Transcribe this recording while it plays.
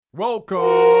Welcome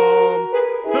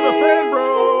to the Fan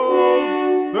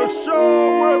Bros, the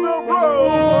show where the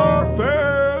bros are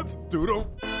fans.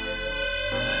 Doodle.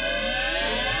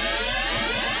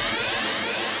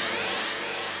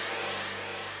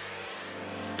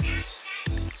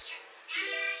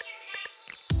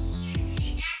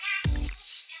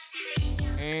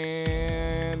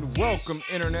 And welcome,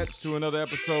 internets, to another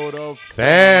episode of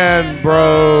Fan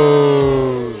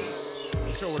Bros.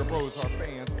 The show where the bros are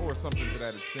fans, or something to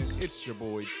that extent. It's your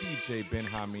boy, DJ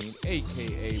BenHaMeen,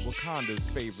 a.k.a. Wakanda's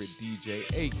favorite DJ,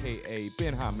 a.k.a.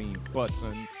 BenHaMeen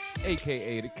Button,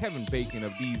 a.k.a. the Kevin Bacon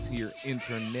of these here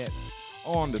internets,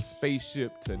 on the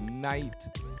spaceship tonight,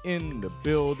 in the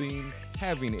building,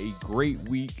 having a great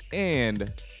week.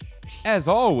 And, as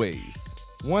always,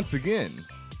 once again,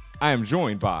 I am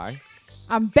joined by...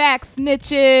 I'm back,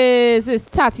 snitches. It's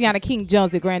Tatiana King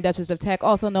Jones, the Grand Duchess of Tech,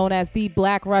 also known as the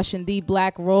Black Russian, the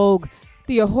Black Rogue,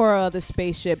 the Ahura of the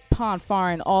spaceship,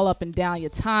 Ponfarin all up and down your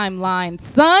timeline,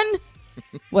 son.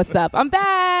 What's up? I'm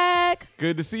back.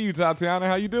 Good to see you, Tatiana.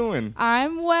 How you doing?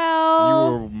 I'm well.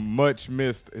 You were much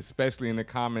missed, especially in the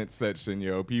comments section,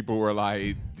 yo. People were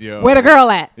like, yo. Where the girl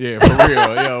at? Yeah, for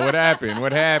real. Yo, what happened?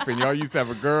 What happened? Y'all used to have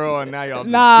a girl, and now y'all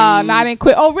just Nah, dudes. I didn't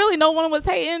quit. Oh, really? No one was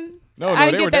hating? No,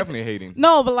 they were definitely hating.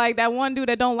 No, but like that one dude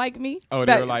that don't like me. Oh, they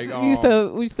that were like, used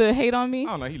to hate on me. I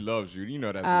don't know. He loves you. You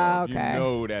know that's love. Okay. You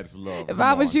know that's love. If Come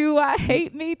I was on. you, I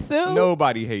hate me too.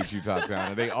 Nobody hates you,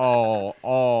 Tatiana. They all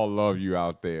love you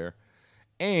out there.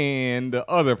 And the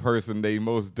other person they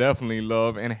most definitely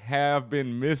love and have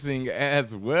been missing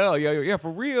as well. Yeah,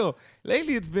 for real.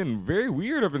 Lately, it's been very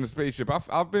weird up in the spaceship.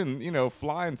 I've been,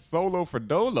 flying solo for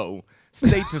dolo,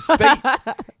 state to state.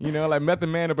 Like Method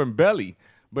Man up in Belly.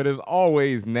 But as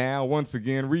always now, once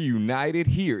again, reunited,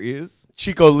 here is...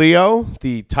 Chico Leo,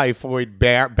 the typhoid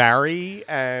Barry,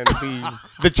 and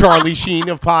the Charlie Sheen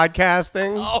of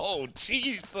podcasting. Oh,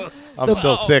 Jesus. I'm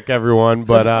still sick, everyone,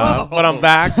 but I'm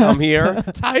back. I'm here.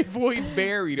 Typhoid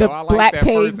Barry, though. The I like Black that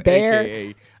Page first Bear.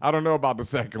 AKA. I don't know about the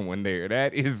second one there.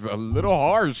 That is a little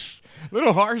harsh.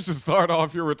 To start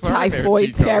off your return Typhoid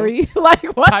there, Chico. Terry. Like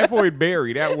what? Typhoid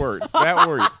Barry. That works.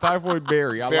 Typhoid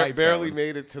Barry. I like barely that.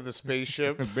 made it to the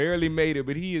spaceship. Barely made it,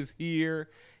 but he is here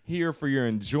for your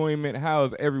enjoyment.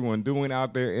 How's everyone doing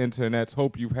out there, internets?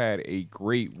 Hope you've had a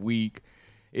great week.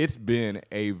 It's been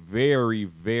a very,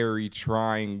 very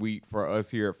trying week for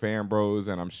us here at Fan Bros,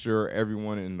 and I'm sure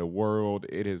everyone in the world.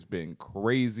 It has been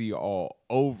crazy all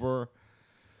over.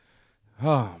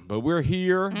 But we're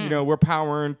here. We're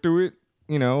powering through it.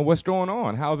 What's going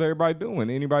on? How's everybody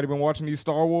doing? Anybody been watching these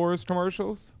Star Wars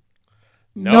commercials?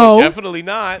 No, definitely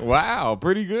not. Wow,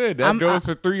 pretty good. That goes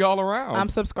for 3 all around. I'm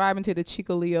subscribing to the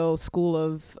Chico Leo school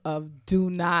of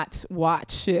do not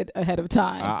watch shit ahead of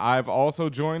time. I've also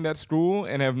joined that school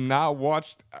and have not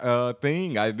watched a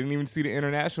thing. I didn't even see the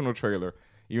international trailer.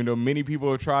 Even though many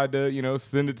people have tried to,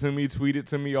 send it to me, tweet it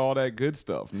to me, all that good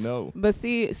stuff. No. But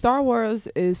see, Star Wars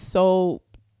is so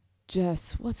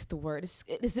what's the word?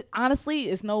 Honestly,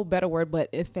 it's no better word, but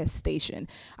infestation.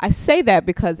 I say that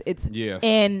because it's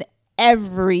in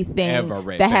everything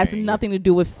that has nothing to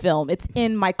do with film. It's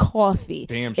in my coffee.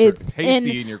 Damn sure. It's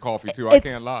tasty in your coffee, too. I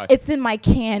can't lie. It's in my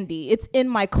candy. It's in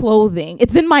my clothing.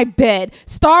 It's in my bed.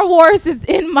 Star Wars is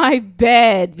in my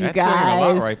bed, you That's guys. That's saying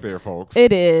a lot right there, folks.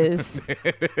 It is.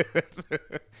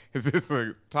 Is this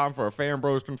a time for a Fan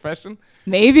Bros confession?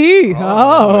 Maybe.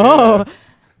 Oh. Yeah.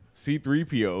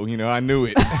 C-3PO, I knew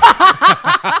it.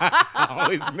 I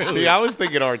always knew it. See, I was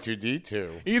thinking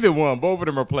R2-D2. Either one. Both of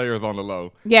them are players on the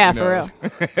low. Yeah, for real.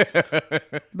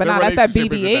 But now that's that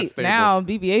BB-8. Now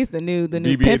BB-8's the new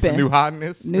BB-8's the new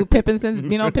hotness. New pimpin' since,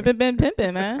 Pippin been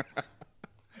pimpin', man.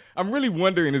 I'm really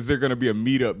wondering, is there going to be a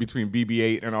meetup between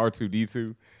BB-8 and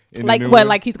R2-D2? Like what?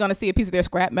 Like he's gonna see a piece of their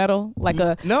scrap metal? Like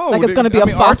it's gonna be a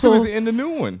fossil? R2 is in the new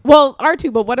one. Well,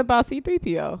 R2, but what about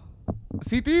C-3PO?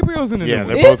 C-3PO's in the new one.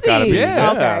 Yeah, they both gotta be.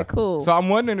 Yeah. Okay, cool. So I'm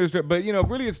wondering, but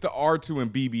really it's the R2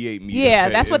 and BB-8 meetup. Yeah,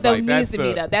 that's what needs to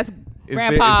meet up. That's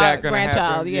grandpa,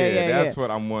 grandchild. Yeah. That's what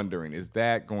I'm wondering. Is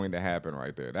that going to happen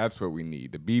right there? That's what we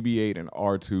need. The BB-8 and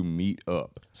R2 meet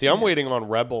up. See, I'm waiting on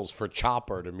Rebels for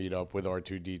Chopper to meet up with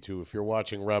R2-D2. If you're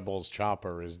watching Rebels,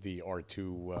 Chopper is the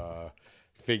R2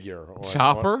 figure.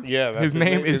 Chopper? Yeah. His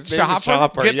name is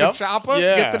Chopper. Get the Chopper?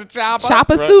 Yeah. Get to the Chopper?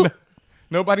 Chopper suit?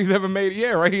 Nobody's ever made it.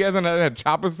 Yeah, right? He hasn't had a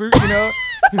chopper suit,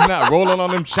 He's not rolling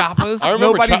on them choppers. I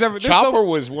remember Chopper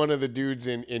was one of the dudes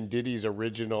in Diddy's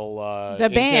original the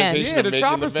band. Yeah, the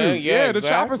chopper suit. Yeah, the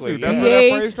chopper suit. That's B-A, where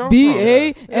that phrase comes from.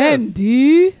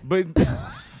 B-A-N-D. But...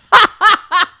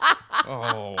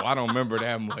 Oh, I don't remember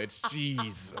that much.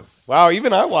 Jesus. Wow,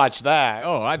 even I watched that.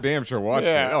 Oh, I damn sure watched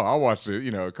Yeah. it. Oh, I watched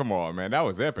it. Come on, man. That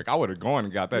was epic. I would have gone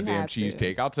and got that You damn had to.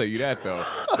 cheesecake. I'll tell you that, though.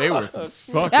 They were some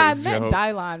suckers, Yeah, I met yo.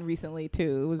 Dylon recently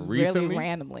too. It was Recently? really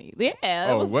randomly. Yeah.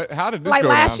 It Oh, was what? How did this like go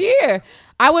last down? year.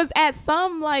 I was at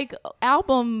some like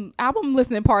album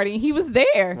listening party and he was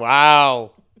there.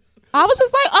 Wow. I was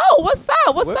just like, "Oh, what's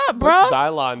up? What's up, bro?" What's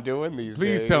Dylon doing these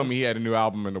days? Please tell me he had a new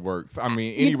album in the works. I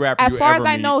mean, any rapper as you far ever as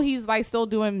I meet- know, he's like still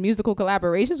doing musical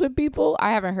collaborations with people.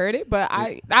 I haven't heard it, but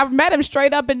I've met him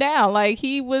straight up and down. Like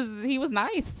he was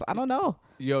nice. I don't know.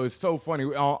 Yo, it's so funny.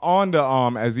 On the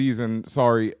Aziz and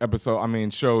Sorry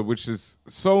show, which is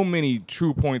so many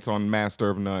true points on Master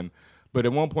of None. But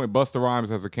at one point, Busta Rhymes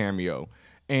has a cameo.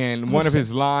 And one of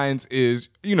his lines is,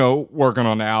 working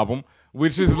on the album,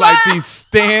 which is like the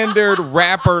standard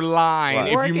rapper line. Right.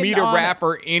 If you Working meet a on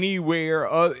rapper anywhere,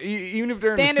 even if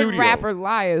they're in the Standard studio. rapper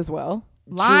lie as well.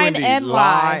 True Line indeed. and lie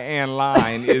lie. and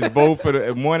line is both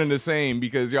one and the same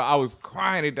because I was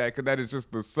crying at that because that is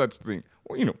just the such thing.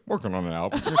 Well, working on the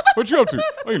album. What you up to?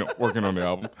 Oh, working on the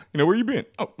album. Where you been?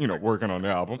 Oh, working on the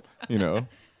album. Yeah,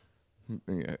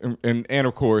 and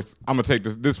of course I'm gonna take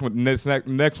this one.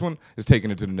 Next one is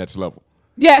taking it to the next level.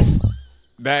 Yes.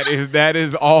 That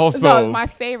is also No, my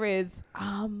favorite is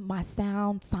my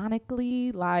sound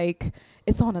sonically like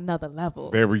it's on another level.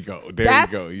 There we go.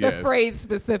 That's Yes, the phrase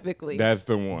specifically. That's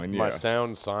the one. Yeah. My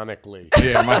sound sonically.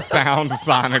 Yeah, my sound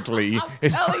sonically.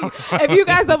 Telling you, if you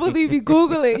guys don't believe me,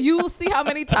 Google it. You will see how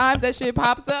many times that shit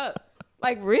pops up.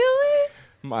 Like, really?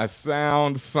 My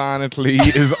sound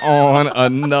sonically is on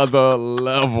another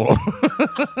level.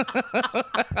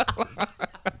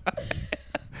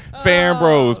 Fan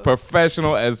Bros,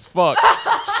 professional as fuck.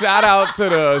 Shout out to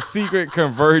the Secret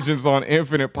Convergence on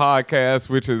Infinite Podcast,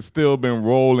 which has still been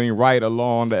rolling right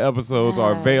along. The episodes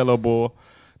are Yes. available.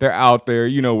 They're out there.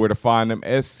 You know where to find them.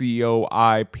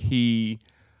 SCOIP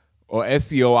or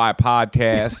SCOI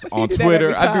Podcast on do that Twitter.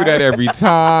 every I do that every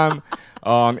time.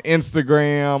 On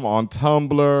Instagram, on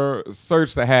Tumblr,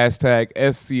 search the hashtag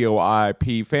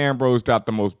SCOIP. Fan Bros got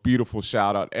the most beautiful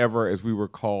shout out ever as we were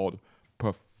called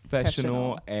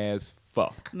professional as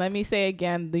fuck. Let me say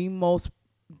again, the most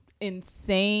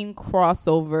insane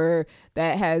crossover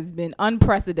that has been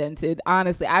unprecedented.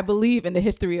 Honestly, I believe in the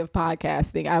history of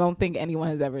podcasting. I don't think anyone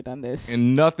has ever done this.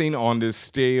 And nothing on this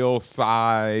scale,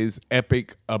 size,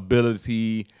 epic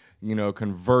ability,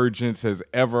 convergence has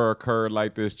ever occurred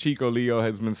like this. Chico Leo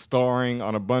has been starring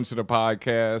on a bunch of the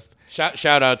podcasts.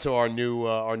 Shout out to our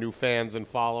new fans and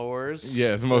followers.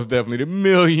 Yes, most definitely the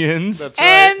millions. That's right.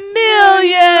 And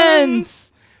millions.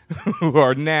 Who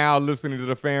are now listening to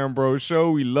the Fan Bros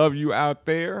Show. We love you out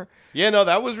there. Yeah, no,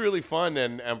 that was really fun,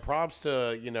 and props to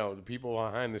the people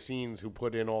behind the scenes who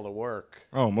put in all the work.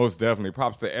 Oh, most definitely.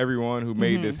 Props to everyone who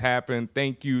made this happen.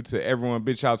 Thank you to everyone.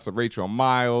 Big shouts to Rachel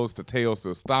Miles, to Tales to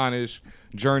Astonish,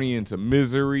 Journey into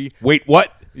Misery. Wait, what?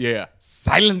 Yeah,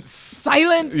 Silence.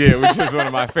 Silence. Yeah, which is one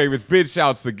of my favorites. Big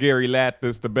shouts to Gary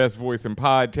Lathis, the best voice in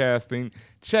podcasting.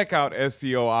 Check out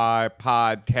SCOI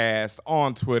Podcast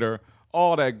on Twitter.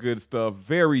 All that good stuff.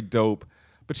 Very dope.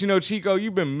 But Chico,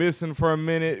 you've been missing for a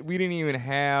minute. We didn't even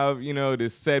have,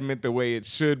 this segment the way it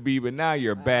should be, but now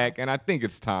you're back, and I think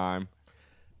it's time.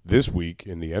 This week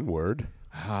in the N-word.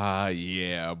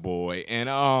 Yeah, boy.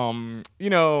 And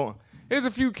there's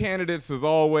a few candidates as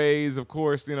always. Of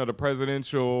course, the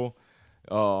presidential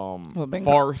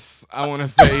farce, I want to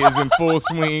say, is in full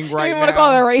swing right now. I don't want to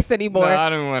call it a race anymore. No, I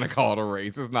don't want to call it a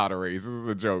race. It's not a race. This is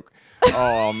a joke.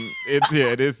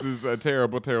 This is a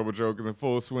terrible, terrible joke. It's in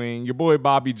full swing. Your boy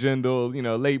Bobby Jindal,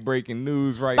 late breaking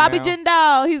news right Bobby now.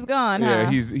 Jindal, he's gone. Yeah,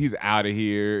 huh? he's out of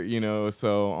here.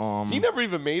 So He never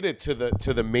even made it to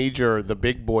the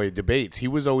big boy debates. He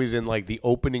was always in like the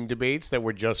opening debates that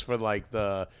were just for like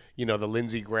the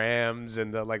Lindsey Grahams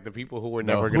and the people who were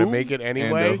never going to make it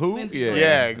anyway. And the who? Lindsey Yeah,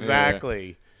 Yeah,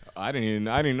 exactly. I didn't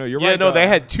know. You're Yeah, right. no, though. they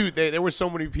had two. There were so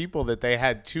many people that they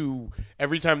had two.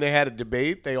 Every time they had a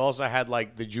debate, they also had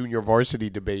like the junior varsity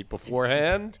debate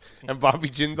beforehand, and Bobby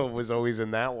Jindal was always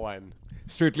in that one.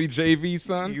 Strictly JV,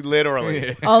 son. Literally.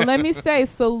 Yeah. Oh, let me say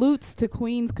salutes to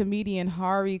Queens comedian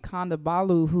Hari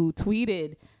Kondabalu, who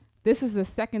tweeted, "This is the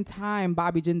second time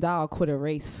Bobby Jindal quit a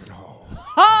race."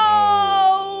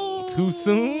 Oh, Too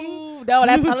soon? No,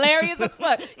 that's hilarious as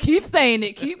fuck. Keep saying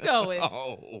it. Keep going.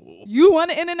 Oh. You on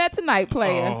the internet tonight,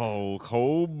 player. Oh,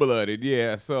 cold-blooded,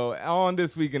 yeah. So on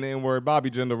This Week in the N-Word, Bobby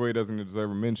Jindal really doesn't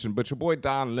deserve a mention, but your boy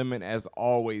Don Lemon, as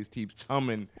always, keeps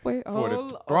coming for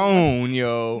the throne,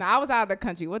 yo. Nah, I was out of the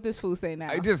country. What this fool say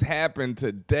now? It just happened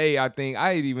today, I think.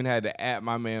 I even had to at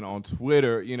my man on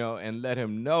Twitter, and let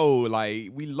him know, like,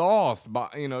 we lost,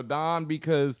 Don,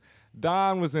 because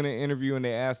Don was in an interview and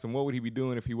they asked him what would he be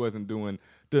doing if he wasn't doing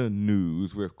the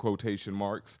news with quotation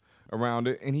marks around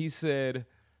it. And he said,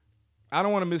 I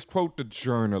don't want to misquote the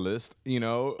journalist,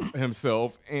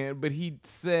 himself, but he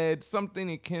said something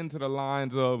akin to the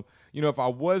lines of, if I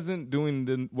wasn't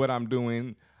doing what I'm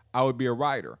doing, I would be a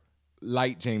writer,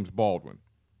 like James Baldwin.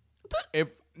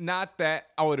 If not that,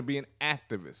 I would be an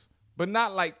activist, but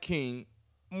not like King,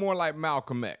 more like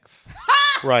Malcolm X.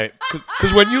 Right,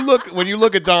 because when you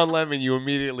look at Don Lemon, you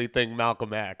immediately think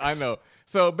Malcolm X. I know.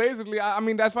 So basically,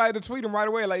 that's why I had to tweet him right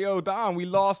away, like, "Yo, Don, we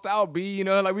lost out, B.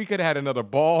 Like we could have had another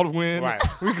Baldwin, right?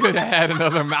 We could have had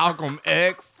another Malcolm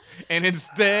X, and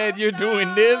instead you're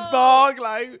doing this, dog.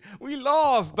 Like we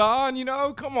lost, Don.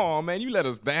 Come on, man, you let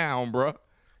us down, bro."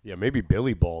 Yeah, maybe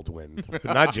Billy Baldwin, but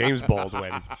not James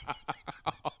Baldwin.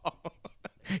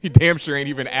 He damn sure ain't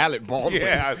even Alec Baldwin.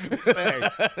 Yeah, I was gonna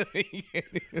say.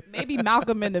 Maybe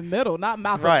Malcolm in the middle, not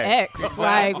Malcolm Right. X.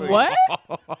 Exactly. Like,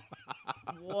 what?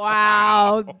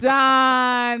 Wow,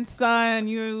 Don, son,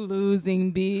 you're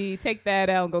losing, B. Take that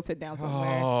out and go sit down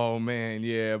somewhere. Oh, man,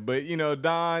 yeah. But,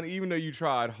 Don, even though you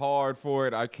tried hard for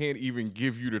it, I can't even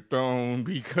give you the throne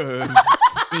because,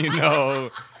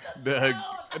 the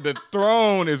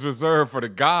throne is reserved for the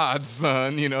gods,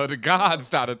 son. The gods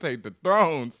try to take the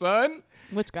throne, son.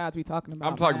 Which gods we talking about?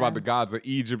 I'm talking man? about the Gods of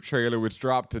Egypt trailer, which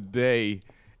dropped today.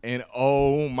 And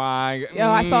oh my God. Yo,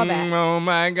 I saw that. Oh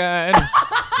my God.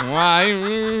 Why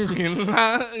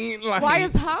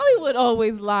is Hollywood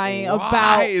always lying Why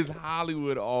about is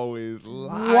Hollywood always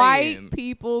lying? white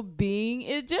people being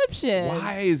Egyptian?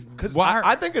 Because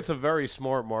I think it's a very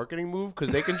smart marketing move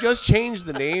because they can just change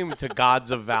the name to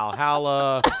Gods of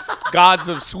Valhalla, Gods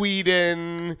of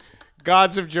Sweden,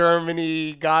 Gods of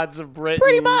Germany, Gods of Britain.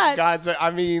 Pretty much. So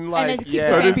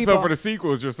for the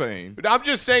sequels, you're saying? But I'm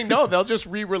just saying, no, they'll just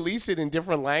re-release it in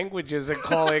different languages and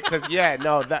call it, because,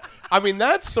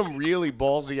 that's some really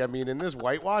ballsy, in this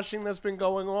whitewashing that's been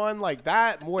going on, like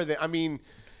that, more than,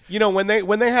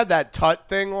 when they had that Tut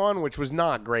thing on, which was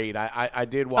not great, I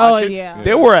did watch it. Yeah.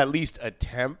 There were at least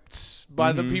attempts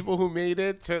by the people who made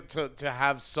it to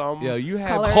have some you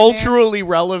have culturally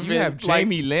relevant. You have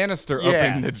Jamie Lannister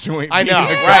up in the joint. I know,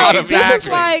 right? Exactly. This is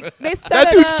like, they set that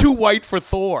it dude's up. too white for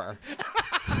Thor.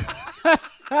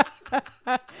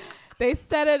 They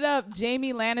set it up,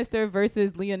 Jamie Lannister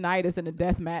versus Leonidas in a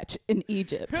death match in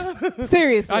Egypt.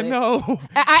 Seriously. I know.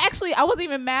 I wasn't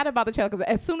even mad about the trailer because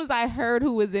as soon as I heard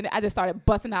who was in it, I just started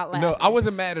busting out laughing. No, I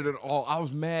wasn't mad at it at all. I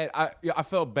was mad. I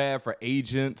felt bad for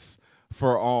agents,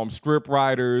 for script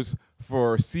writers,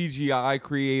 for CGI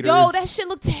creators. Yo, that shit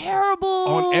looked terrible.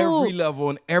 On every level,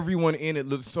 and everyone in it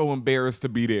looked so embarrassed to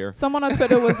be there. Someone on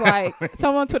Twitter was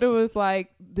like,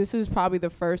 this is probably the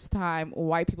first time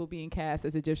white people being cast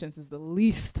as Egyptians is the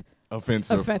least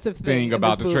offensive thing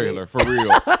about the movie. trailer, for real.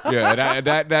 Yeah,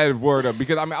 that is word up.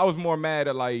 Because, I was more mad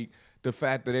at, the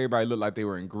fact that everybody looked like they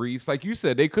were in Greece. Like you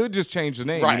said, they could just change the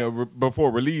name, right.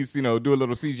 Before release, do a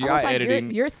little CGI editing.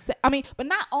 But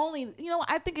not only,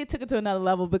 I think it took it to another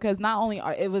level because not only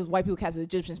it was white people cast as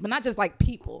Egyptians, but not just like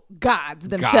people, gods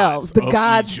themselves, the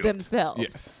gods Egypt. themselves.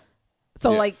 Yes.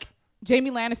 So Jamie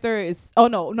Lannister is,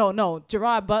 no,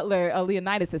 Gerard Butler,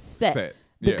 Leonidas is Set.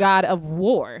 The god of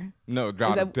war. No,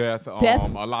 god of death.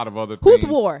 Death? A lot of other Who's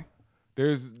things. war?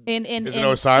 There's is it in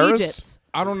Osiris? Egypt.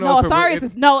 I don't know. No, if Osiris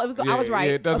is no. It was I was yeah, right.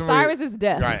 it doesn't Osiris really- is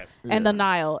death, Right. and the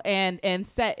Nile, and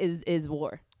Set is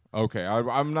war. Okay,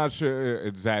 I'm not sure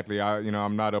exactly.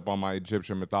 I'm not up on my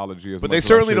Egyptian mythology as But much they as I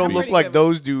certainly should don't be. look Pretty like good.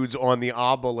 those dudes on the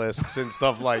obelisks and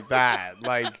stuff like that.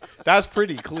 Like, that's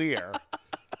pretty clear.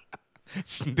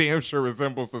 Damn sure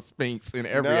resembles the Sphinx in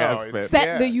every No, aspect. it's- Set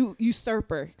Yeah. the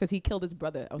usurper because he killed his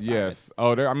brother. Osiris. Yes.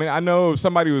 Oh, I know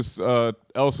somebody else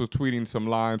was tweeting some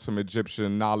lines from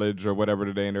Egyptian knowledge or whatever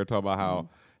today, and they're talking about how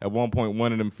at one point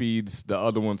one of them feeds the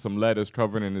other one some lettuce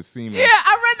covered in his semen. Yeah,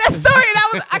 I read that story.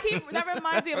 That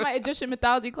reminds me of my Egyptian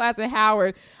mythology class at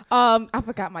Howard. I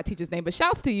forgot my teacher's name, but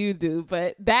shouts to you, dude.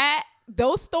 But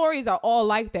those stories are all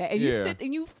like that, and you Yeah. sit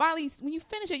and you finally, when you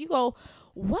finish it, you go,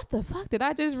 "What the fuck did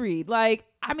I just read?" Like,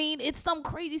 it's some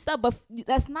crazy stuff, but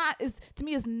that's not. To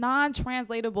me, it's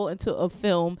non-translatable into a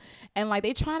film, and like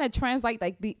they trying to translate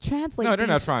No, they're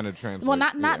not trying to translate. Well,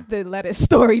 not the lettuce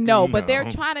story, no, but they're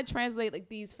No. trying to translate like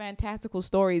these fantastical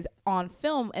stories on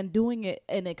film and doing it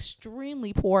in an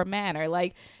extremely poor manner.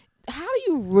 Like, how do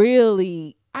you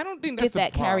really? I don't think get that's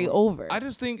that carry over? I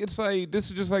just think it's like this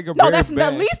is just like a No, very that's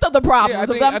bad, the least of the problems. Yeah, I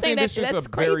think, but I'm I saying think that it's just that's a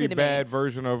crazy very to bad me.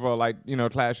 version of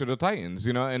Clash of the Titans,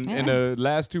 and Yeah. the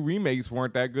last two remakes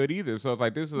weren't that good either. So it's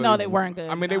like this is No, they weren't good,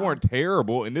 They no. weren't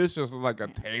terrible, and this just is like a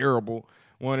terrible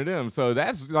one of them. So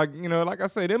that's like like I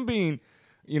say, them being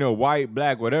white,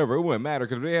 black, whatever, it wouldn't matter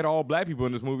because if they had all black people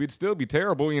in this movie, it'd still be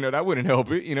terrible. That wouldn't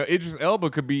help it. Idris Elba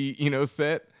could be,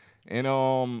 set and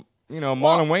Marlon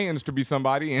Wayans to be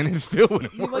somebody, and it still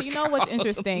wouldn't work. Well, you know what's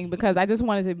interesting because I just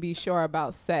wanted to be sure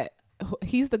about Set.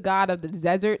 He's the god of the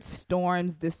desert,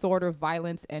 storms, disorder,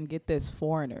 violence, and get this,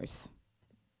 foreigners.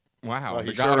 Wow, well,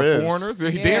 the god of foreigners.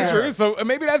 He damn sure is. So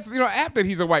maybe that's apt that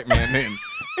he's a white man then.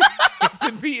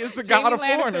 Since he is the god of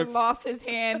foreigners. Lost his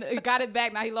hand, got it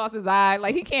back. Now he lost his eye.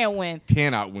 Like he can't win.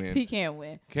 Cannot win. He can't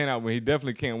win. Cannot win. He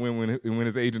definitely can't win when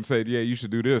his agent said, "Yeah, you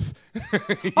should do this."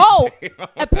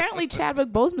 Apparently Chadwick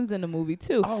Boseman's in the movie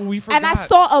too. Oh, we forgot. And I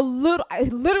saw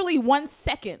literally 1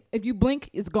 second. If you blink,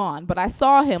 it's gone. But I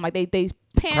saw him. Like they panned on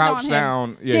him. Crouched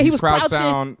down. Yeah, he was crouched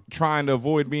crouching down, trying to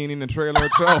avoid being in the trailer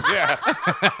itself. Yeah,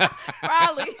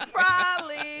 probably.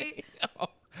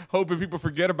 Hoping people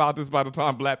forget about this by the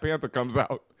time Black Panther comes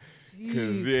out.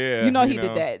 Because, he did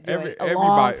that a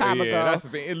long time ago. That's the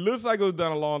thing. It looks like it was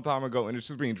done a long time ago, and it's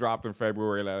just being dropped in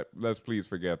February. Let's please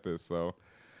forget this. So,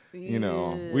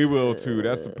 we will too.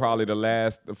 That's probably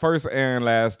the first and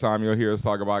last time you'll hear us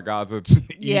talk about God's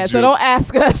Egypt. Yeah, so don't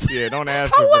ask us. Yeah, don't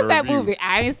ask us. How was that movie?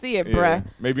 I didn't see it, bruh.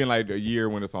 Maybe in like a year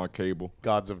when it's on cable.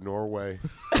 Gods of Norway.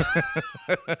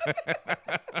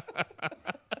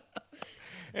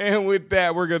 And with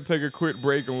that, we're going to take a quick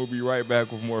break, and we'll be right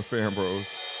back with more Fan Bros.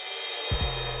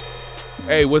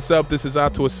 Hey, what's up? This is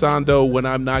Ato Asando. When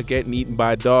I'm not getting eaten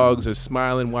by dogs or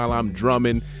smiling while I'm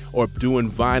drumming or doing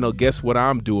vinyl, guess what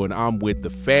I'm doing? I'm with the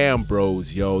Fan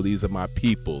Bros, yo. These are my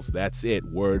peoples. That's it.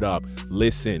 Word up.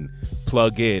 Listen,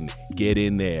 plug in, get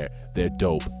in there. They're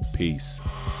dope. Peace.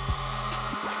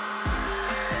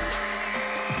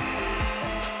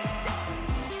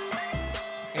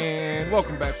 And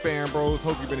welcome back, Fan Bros.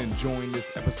 Hope you've been enjoying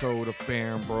this episode of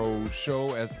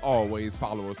FanBrosShow. As always,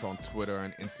 follow us on Twitter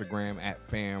and Instagram at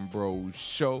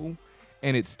FanBrosShow.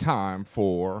 And it's time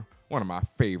for one of my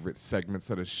favorite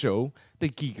segments of the show, the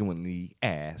Geekingly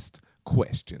Asked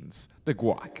Questions. The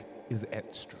guac is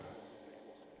extra.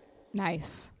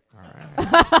 Nice. All right.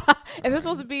 Is this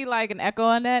supposed to be like an echo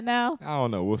on that now? I don't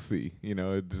know. We'll see.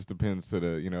 It just depends to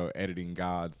the, editing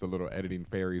gods, the little editing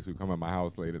fairies who come at my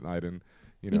house late at night and,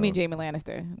 You mean Jaime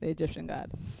Lannister, the Egyptian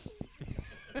god?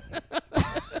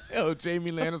 Yo, Jaime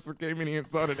Lannister came in here and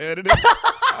started editing.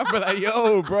 I'd be like,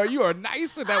 yo, bro, you are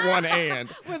nice with that one hand.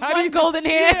 With one golden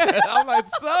hand? Yeah. I'm like,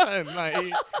 son,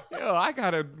 I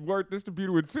got to work this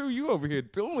computer with two. You over here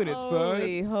doing it,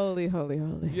 son. Holy.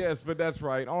 Yes, but that's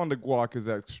right. On the Guac is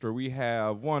Extra, we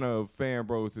have one of Fan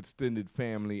Bros' extended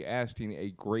family asking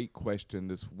a great question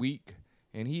this week.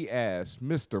 And he asked,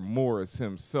 Mr. Morris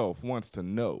himself wants to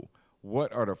know,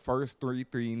 what are the first 3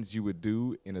 things you would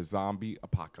do in a zombie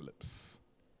apocalypse?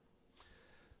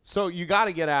 So you got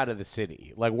to get out of the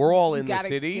city. Like, we're all in the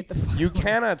city. You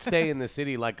cannot stay in the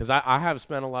city. Like, because I have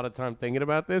spent a lot of time thinking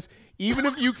about this. Even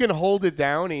if you can hold it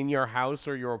down in your house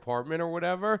or your apartment or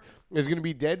whatever, there's going to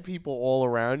be dead people all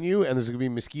around you, and there's going to be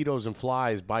mosquitoes and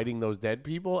flies biting those dead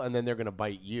people, and then they're going to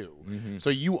bite you. Mm-hmm. So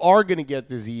you are going to get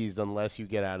diseased unless you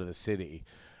get out of the city.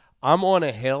 I'm on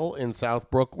a hill in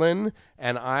South Brooklyn,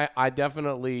 and I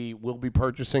definitely will be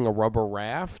purchasing a rubber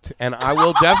raft, and I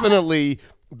will definitely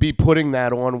be putting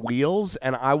that on wheels,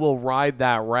 and I will ride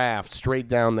that raft straight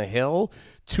down the hill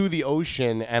to the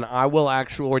ocean, and I will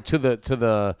actually, or to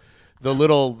the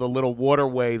little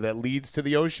waterway that leads to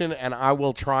the ocein, and I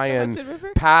will try and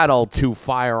paddle to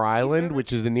Fire Island,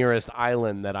 which is the nearest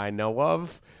island that I know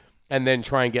of. And then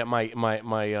try and get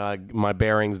my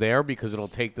bearings there because it'll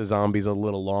take the zombies a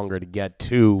little longer to get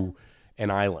to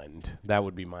an island. That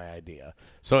would be my idea.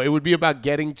 So it would be about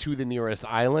getting to the nearest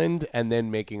island and then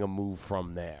making a move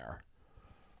from there.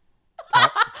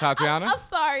 Tatiana? I'm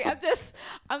sorry. I'm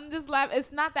just laughing.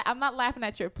 It's not that I'm not laughing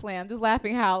at your plan. I'm just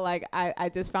laughing how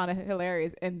I just found it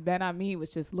hilarious. And BenHaMeen was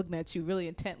just looking at you really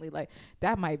intently, like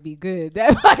that might be good.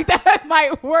 That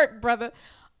might work, brother.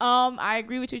 I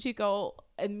agree with you, Chico.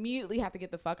 Immediately have to get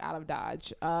the fuck out of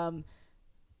Dodge. I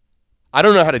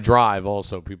don't know how to drive.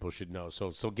 Also, people should know.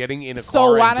 So getting in a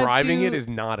car and driving it is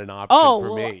not an option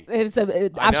for me. It's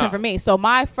an option for me. So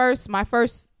my first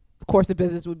course of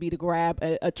business would be to grab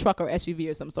a truck or SUV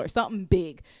or some sort, something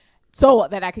big, so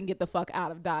that I can get the fuck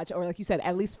out of Dodge, or like you said,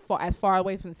 at least as far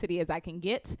away from the city as I can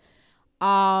get.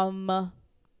 Have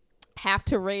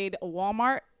to raid a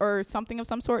Walmart or something of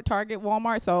some sort, Target,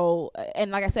 Walmart. So,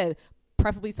 and like I said,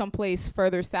 preferably someplace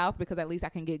further south because at least I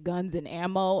can get guns and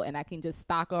ammo and I can just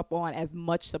stock up on as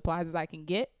much supplies as I can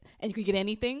get. And you can get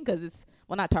anything because it's,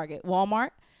 well, not Target,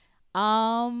 Walmart.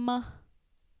 I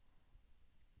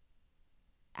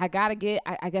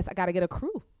guess I gotta get a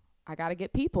crew. I gotta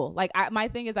get people. Like my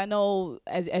thing is, I know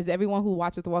as everyone who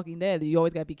watches The Walking Dead, you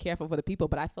always gotta be careful for the people.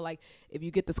 But I feel like if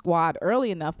you get the squad early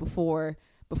enough before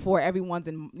everyone's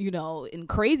in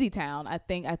crazy town, I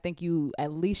think you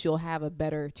at least you'll have a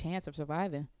better chance of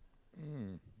surviving.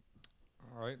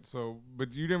 All right. So,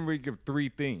 but you didn't really give 3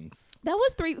 things. That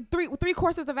was three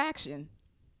courses of action.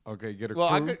 Okay, get a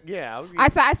Well, crew.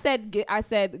 I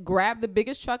said grab the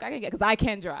biggest truck I can get because I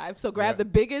can drive. So grab the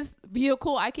biggest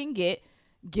vehicle I can get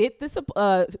this raid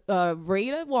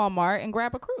at Walmart and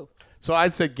grab a crew. So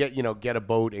I'd say get a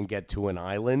boat and get to an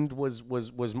island was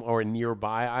or a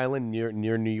nearby island near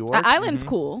New York. An island's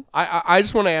cool. I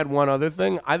just want to add one other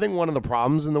thing. I think one of the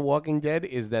problems in The Walking Dead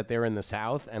is that they're in the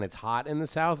South and it's hot in the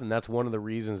South, and that's one of the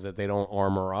reasons that they don't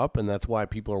armor up, and that's why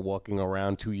people are walking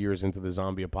around 2 years into the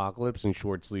zombie apocalypse in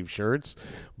short sleeve shirts.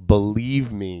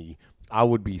 Believe me, I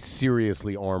would be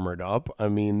seriously armored up. I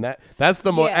mean that's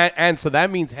the and so that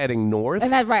means heading north.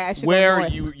 And that's right. I should where go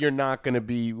north. you're not going to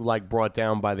be like brought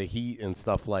down by the heat and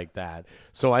stuff like that.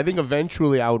 So I think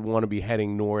eventually I would want to be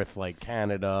heading north, like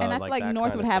Canada. And I feel like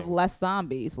north would have thing. less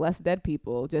zombies, less dead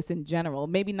people, just in general.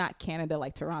 Maybe not Canada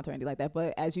like Toronto or anything like that,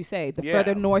 but as you say, the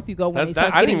further north you go when it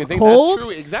starts getting cold,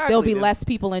 there'll be less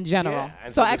people in general. Yeah,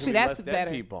 so actually, that's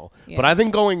better. People. Yeah. But I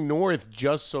think going north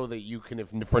just so that you can, if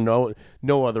for no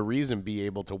other reason, be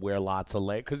able to wear lots of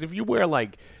layers. Because if you wear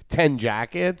like 10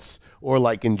 jackets, or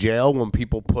like in jail when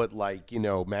people put like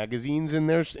magazines in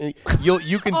there,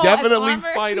 you can definitely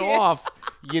fight off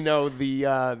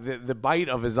the bite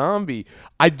of a zombie.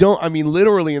 I mean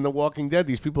literally in The Walking Dead,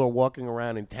 these people are walking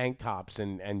around in tank tops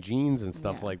and jeans and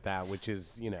stuff like that, which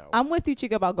is I'm with you,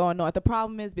 Chico, about going north. The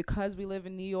problem is because we live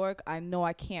in New York, I know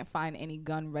I can't find any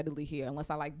gun readily here unless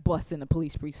I like bust in a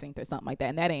police precinct or something like that,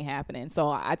 and that ain't happening.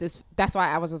 So that's why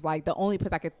I was just like, the only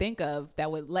place I could think of that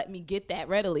would let me get that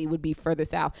readily would be further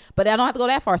south, but I don't have to go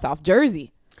that far south.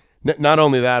 Jersey. Not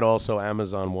only that, also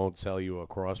Amazon won't sell you a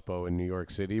crossbow in New York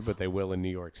City, but they will in New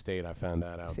York State. I found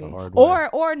that out the hard way.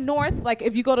 Or north, like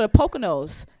if you go to the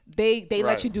Poconos, they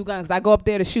let you do guns. I go up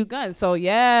there to shoot guns. So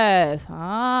yes.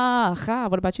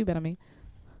 What about you, BenHaMeen?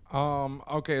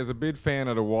 Okay, as a big fan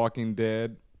of The Walking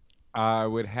Dead, I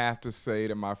would have to say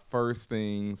that my first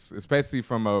things, especially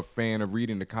from a fan of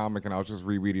reading the comic, and I was just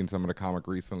rereading some of the comic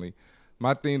recently,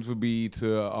 my things would be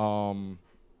to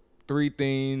 3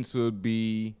 things would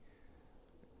be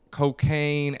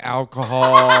cocaine,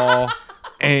 alcohol,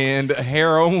 and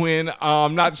heroin.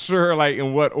 I'm not sure like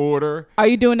in what order. Are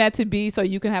you doing that to be so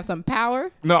you can have some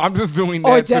power? No, I'm just doing that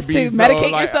or just to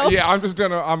medicate yourself. Yeah, I'm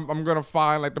gonna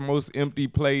find like the most empty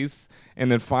place and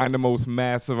then find the most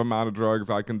massive amount of drugs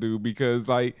I can do, because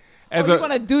like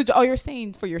you're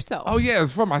saying for yourself. Oh yeah,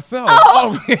 it's for myself.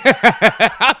 Oh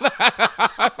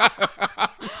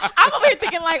I'm over here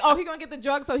thinking like, he's gonna get the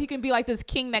drugs so he can be like this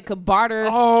king that could barter.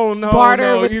 Oh no, barter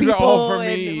no, with these people. are all for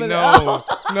me. No.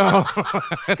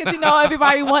 Because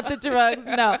everybody want the drugs.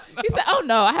 No, he said, "Oh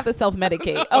no, I have to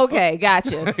self-medicate." Okay,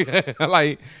 gotcha.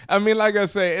 like I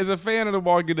say, as a fan of The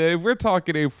Walking Dead, if we're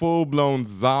talking a full-blown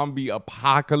zombie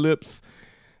apocalypse,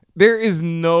 there is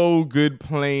no good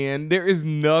plan. There is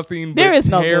nothing but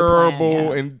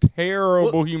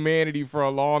terrible humanity for a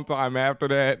long time after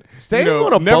that. Staying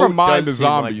on a never boat mind does the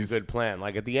zombies. seem like a good plan.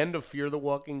 Like at the end of Fear the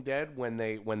Walking Dead, when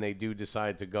they do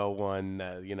decide to go on,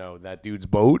 that dude's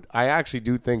boat, I actually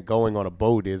do think going on a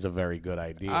boat is a very good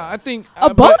idea. I think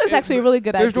a boat is actually a really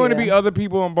good idea. There's going to be other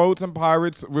people on boats and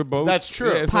pirates with boats. That's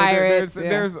true. Yeah, so pirates.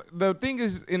 There's the thing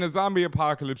is, in a zombie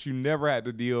apocalypse, you never had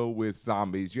to deal with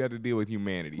zombies. You had to deal with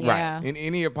humanity. Yeah. Right. In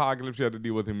any apocalypse, you have to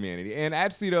deal with humanity. And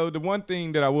actually, though, the one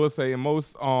thing that I will say in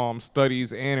most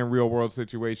studies and in real world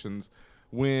situations,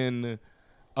 when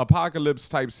apocalypse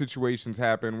type situations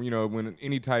happen, when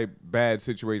any type bad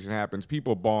situation happens,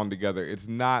 people bond together. It's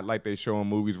not like they show in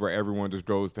movies where everyone just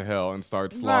goes to hell and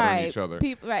starts slaughtering each other.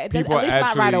 People at least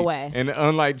not right away. And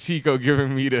unlike Chico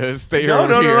giving me the stare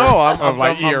no, here, I'm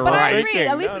like, you're but right. I agree.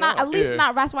 At least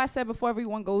not. That's why I said before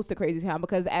everyone goes to crazy town,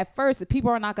 because at first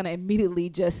people are not going to immediately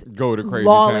just go to crazy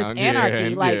lawless town.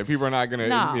 anarchy. People are not going to.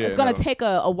 No, it's going to take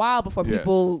a while before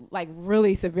people like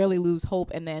really severely lose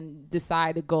hope and then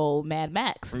decide to go Mad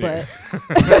Max. But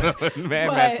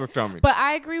Max is coming. But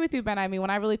I agree with you, BenHaMeen.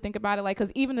 When I really think about it, like,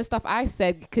 because even the stuff I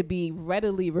said could be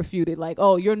readily refuted. Like,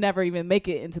 you'll never even make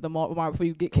it into the Walmart before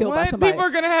you get killed by somebody. People are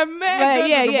gonna have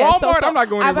Walmart. So, I'm not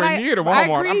going anywhere near the Walmart.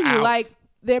 I agree with you. Like,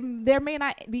 there may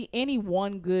not be any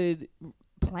one good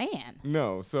plan.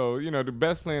 No. So, the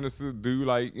best plan is to do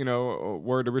like,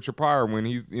 word to Richard Pryor when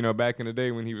he's, back in the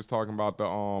day when he was talking about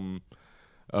the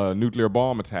nuclear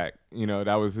bomb attack.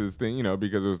 That was his thing,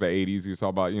 because it was the 80s. He was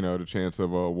talking about, the chance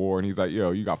of a war. And he's like,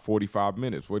 you got 45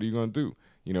 minutes. What are you going to do?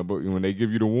 You know, but when they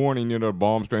give you the warning, you know, the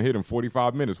bomb's gonna hit in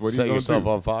 45 minutes. What are Set you gonna yourself do?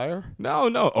 on fire? No.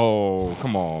 Oh,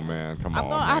 come on, man. Come on,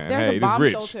 man. There's Hey, a this bomb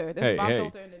Rich. shelter. There's Hey, a bomb hey.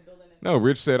 shelter in the building. No,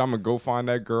 Rich said, I'm going to go find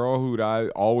that girl who I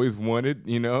always wanted,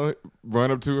 you know,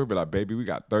 run up to her, be like, baby, we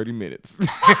got 30 minutes.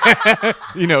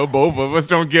 You know, both of us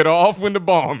don't get off when the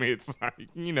bomb hits. Like,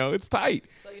 you know, it's tight.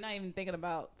 So you're not even thinking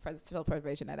about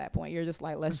self-preservation at that point. You're just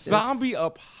like, let's just. Zombie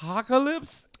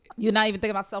apocalypse? You're not even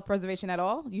thinking about self-preservation at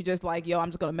all? You just like, yo, I'm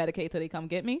just going to medicate till they come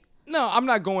get me? No, I'm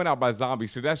not going out by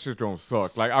zombies. That shit don't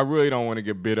suck. Like, I really don't want to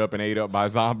get bit up and ate up by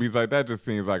zombies. Like, that just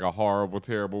seems like a horrible,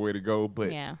 terrible way to go.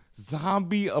 But Yeah.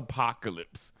 zombie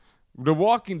apocalypse. The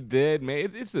Walking Dead,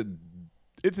 man, it's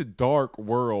a dark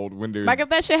world when there's Like, if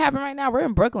that shit happened right now, we're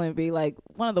in Brooklyn. Be like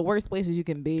one of the worst places you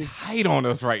can be. tight on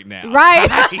us right now. Right?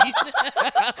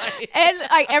 And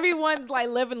like everyone's like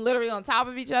living literally on top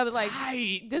of each other. Like,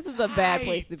 this is a bad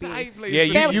place to be.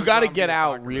 Yeah, you got to get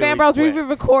out really FanBros, we quick. will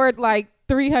record like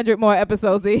 300 more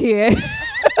episodes in here.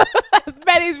 As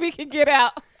many as we can get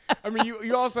out. I mean,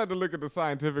 you also have to look at the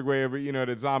scientific way of it, you know,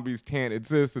 that zombies can't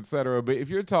exist, et cetera. But if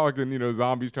you're talking, you know,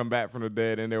 zombies come back from the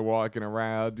dead and they're walking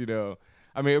around, you know,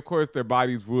 I mean, of course, their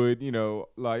bodies would, you know,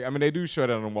 like, I mean, they do show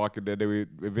that on Walking Dead. They would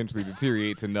eventually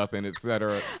deteriorate to nothing, et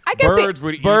cetera. I guess Birds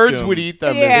would eat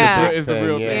them. Yeah. Is the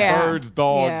real thing. Yeah. Birds,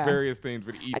 dogs, Yeah. various things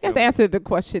would eat I guess them. the answer to the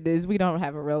question is we don't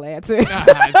have a real answer. Nah,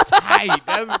 it's tight.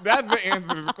 That's the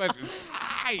answer to the question. It's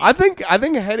tight. I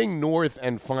think heading north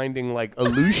and finding like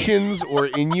Aleutians or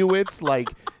Inuits, like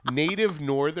native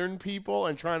northern people,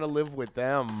 and trying to live with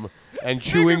them and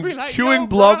chewing be like, chewing "Yo,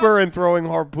 blubber bro." and throwing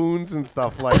harpoons and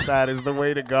stuff like that is the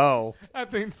way to go. I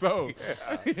think so.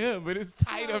 Yeah, but it's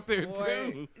tight up there, Boy.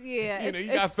 too. Yeah. You know, you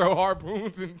got it's- to throw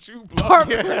harpoons and chew blood.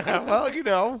 Yeah, well, you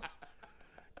know,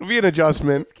 it'll be an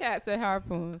adjustment. Cats and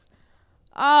harpoons.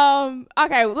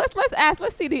 Okay,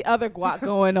 let's see the other guac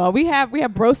going on. We have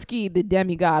Broski the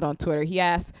demigod on Twitter. He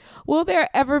asks, will there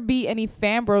ever be any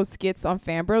FanBros skits on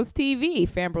FanBros TV?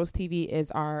 FanBros TV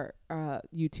is our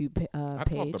YouTube page. I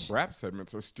thought the rap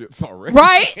segments are skits already.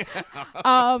 Right?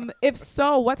 If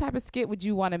so, what type of skit would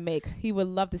you want to make? He would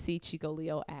love to see Chico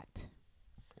Leo act.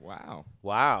 Wow.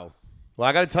 Well,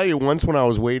 I got to tell you, once when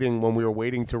we were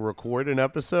waiting to record an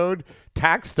episode,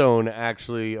 Taxstone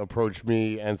actually approached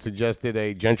me and suggested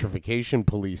a gentrification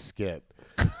police skit.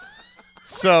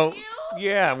 So,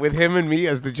 yeah, with him and me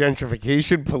as the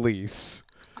gentrification police.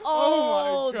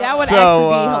 Oh, my God. that would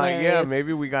So, actually be hilarious. yeah,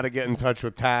 maybe we got to get in touch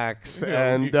with Tax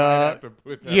Yeah, and we might have to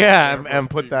put that on yeah, there and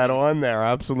for put that TV. on there.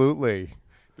 Absolutely.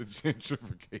 The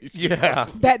gentrification. Yeah.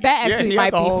 That Yeah, actually he might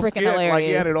had be the whole freaking skit, hilarious. like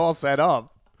he had it all set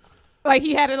up. Like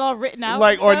he had it all written out.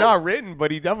 Like, and or stuff? not written,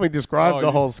 but he definitely described Oh, the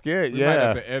you- whole skit. We might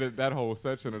have Yeah. to edit that whole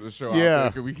section of the show Yeah.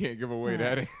 out because we can't give away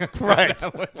that, Right.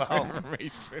 that much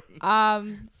information.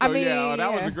 I So, mean, yeah,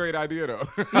 that was a great idea, though.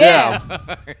 Yeah.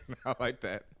 I like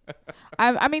that.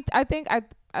 I mean, I think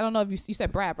I don't know if you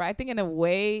said Brap, right? I think in a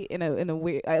way,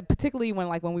 particularly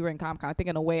when we were in Comic Con, I think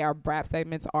in a way our Brap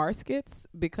segments are skits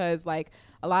because like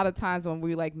a lot of times when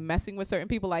we like messing with certain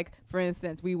people, like for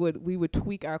instance, we would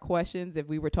tweak our questions if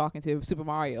we were talking to Super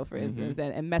Mario, for instance,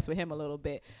 and mess with him a little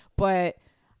bit. But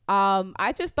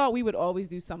I just thought we would always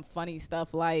do some funny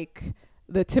stuff like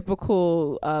the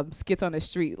typical skits on the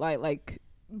street, like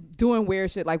doing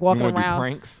weird shit, like walking You wanna do around.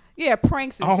 pranks? Yeah,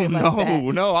 pranks and Oh, shit like that.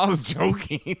 no, I was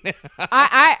joking.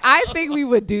 I think we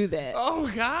would do that. Oh,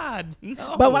 God,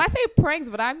 no. But when I say pranks,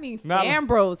 but I mean Not-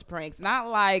 FanBros pranks, not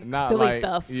like Not silly like,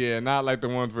 stuff. Yeah, not like the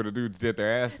ones where the dudes get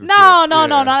their asses No, kicked. no,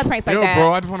 no, Yeah. not pranks like Yo, that.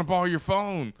 bro, I just want to borrow your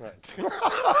phone.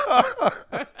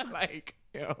 Like,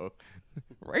 yo,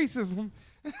 racism.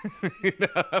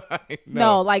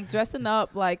 No, like dressing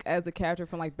up like as a character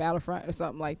from like Battlefront or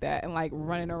something like that, and like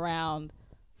running around,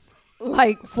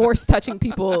 like force pushing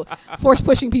people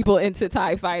into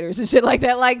TIE fighters and shit like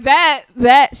that. Like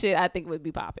that shit, I think would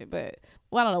be popping. But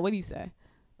well, I don't know. What do you say?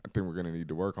 I think we're gonna need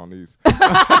to work on these.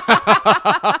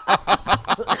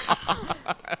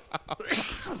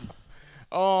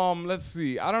 Let's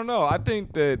see. I don't know. I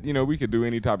think that, we could do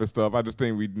any type of stuff. I just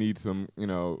think we need some,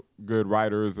 good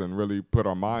writers and really put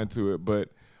our mind to it. But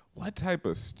what type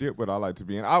of skit would I like to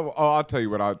be in? I'll tell you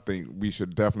what I think we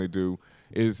should definitely do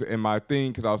is in my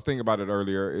thing, because I was thinking about it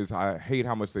earlier, is I hate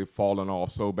how much they've fallen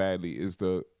off so badly, is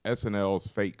the SNL's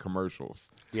fake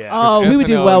commercials. Yeah. Oh, we would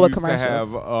do SNL well with used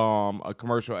commercials. to have a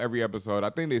commercial every episode.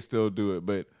 I think they still do it,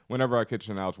 but whenever I catch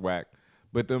it now, it's whack.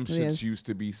 But them shits Yes. used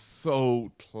to be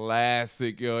so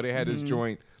classic, yo. They had this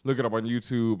joint. Look it up on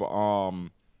YouTube.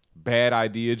 Bad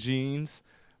Idea Jeans.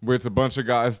 where it's a bunch of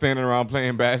guys standing around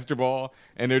playing basketball,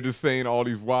 and they're just saying all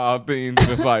these wild things. And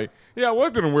it's like, yeah, I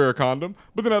was going to wear a condom,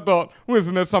 but then I thought, when's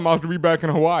the next time I have to be back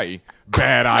in Hawaii?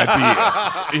 Bad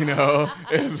idea. You know?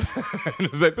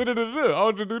 It's like, I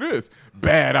want to do this.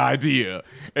 Bad idea.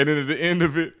 And then at the end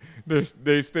of it,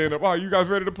 they stand up, oh, you guys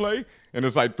ready to play? And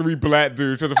it's like 3 black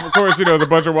dudes. So of course, there's a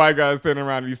bunch of white guys standing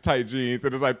around in these tight jeans.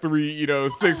 And it's like 3,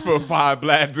 6'5"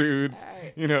 black dudes.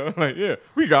 Like, yeah,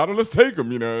 we got them. Let's take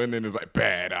them, And then it's like,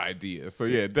 bad idea. So,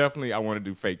 yeah, definitely I want to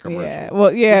do fake commercials. Yeah,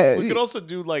 well, yeah. We could also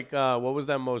do like, what was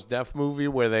that Most Def movie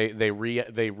where they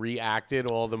reacted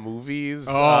all the movies?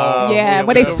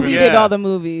 Where they tweeted all the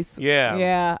movies. Yeah.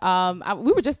 Yeah.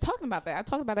 We were just talking about that. I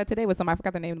talked about that today with somebody. I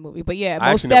forgot the name of the movie. But, yeah,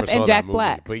 I Most Def and Jack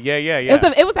Black. But, yeah.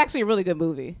 It was actually a really good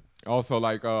movie. Also,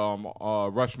 like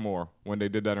Rushmore, when they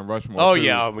did that in Rushmore. Oh, too.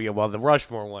 yeah. Well, the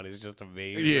Rushmore one is just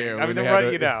amazing. Yeah. I mean,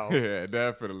 Yeah,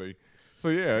 definitely. So,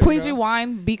 yeah. Please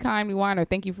rewind. Be kind, rewind, or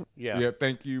thank you for. Yeah,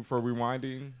 thank you for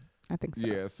rewinding. I think so.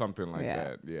 Yeah, something like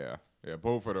that. Yeah,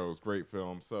 both of those great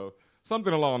films. So,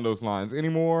 something along those lines. Any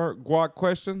more Guac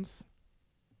questions?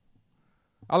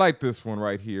 I like this one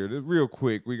right here. Real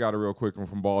quick. We got a real quick one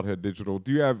from Baldhead Digital.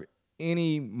 Do you have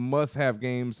any must-have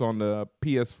games on the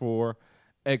PS4,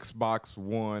 Xbox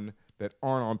One that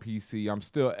aren't on PC? I'm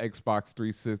still Xbox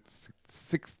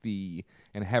 360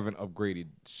 and haven't upgraded.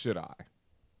 Should I?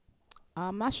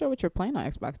 I'm not sure what you're playing on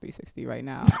Xbox 360 right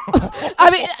now. I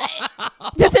mean,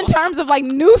 just in terms of like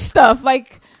new stuff,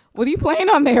 like what are you playing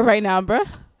on there right now, bruh?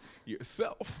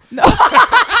 Yourself. No.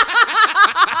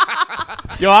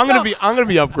 Yo, I'm gonna be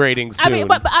upgrading soon. I mean,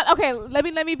 but okay,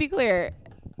 let me be clear.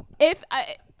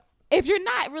 If you're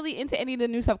not really into any of the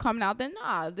new stuff coming out, then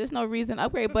there's no reason to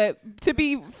upgrade. But to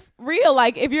be real,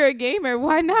 like if you're a gamer,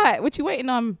 why not? What you waiting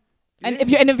on? And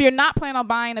if you're not planning on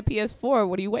buying a PS4,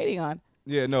 what are you waiting on?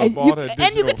 Yeah, no, and you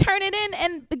can turn it in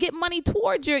and get money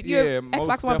towards your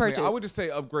Xbox One purchase. I would just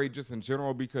say upgrade just in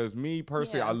general because me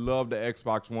personally, I love the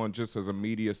Xbox One just as a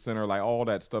media center. Like all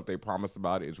that stuff they promised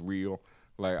about it is real.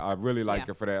 Like I really like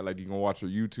it for that. Like you can watch your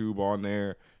YouTube on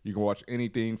there. You can watch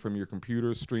anything from your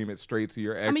computer, stream it straight to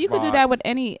your Xbox. I mean, you could do that with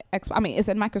any Xbox. I mean, it's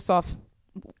a Microsoft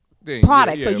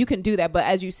product, so you can do that. But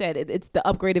as you said, it's the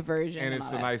upgraded version, and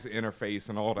it's a nice interface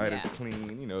and all that. It's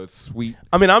clean, it's sweet.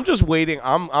 I mean, I'm just waiting.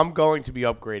 I'm going to be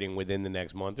upgrading within the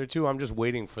next month or two. I'm just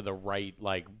waiting for the right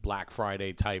like Black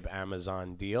Friday type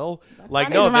Amazon deal.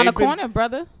 Friday's around the corner,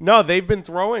 brother. No, they've been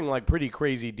throwing like pretty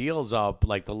crazy deals up.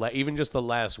 Like even just the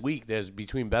last week, there's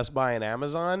between Best Buy and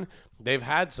Amazon. They've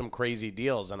had some crazy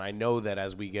deals, and I know that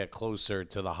as we get closer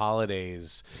to the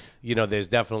holidays, there's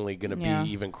definitely going to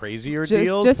be even crazier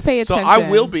deals. Just pay attention. So I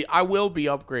will be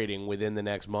upgrading within the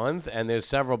next month, and there's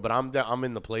several, but I'm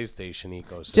in the PlayStation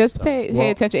ecosystem. Just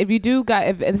pay attention. If you do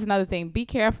if it's another thing, be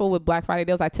careful with Black Friday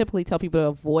deals. I typically tell people to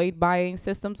avoid buying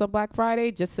systems on Black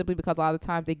Friday, just simply because a lot of the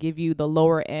times they give you the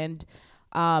lower end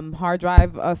hard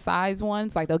drive size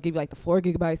ones. Like they'll give you like the 4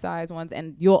 gigabyte size ones,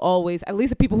 and you'll always, at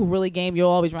least the people who really game, you'll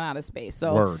always run out of space.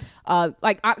 So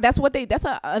that's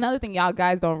another thing y'all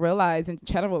guys don't realize in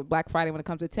general with Black Friday when it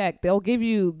comes to tech. They'll give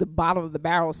you the bottom of the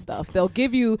barrel stuff. They'll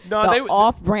give you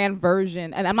off-brand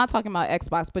version, and I'm not talking about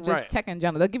Xbox, but just tech in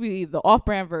general. They'll give you the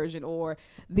off-brand version or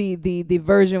the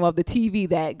version of the TV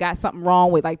that got something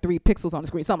wrong with like 3 pixels on the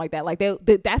screen, something like that. Like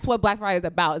that's what Black Friday is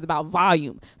about. It's about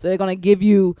volume. So they're gonna give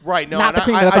you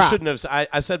I shouldn't have.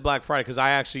 I said Black Friday because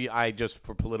I just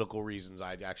for political reasons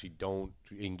I actually don't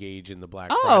engage in the Black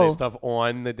Friday stuff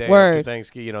on the day after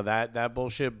Thanksgiving. That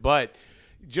bullshit. But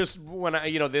just when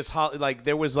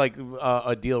there was like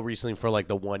a deal recently for like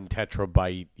the 1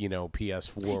 terabyte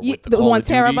PS4 with the Call 1 of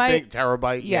Duty terabyte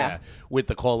terabyte with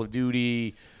the Call of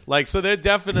Duty. Like, so they're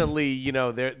definitely,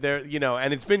 they're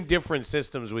and it's been different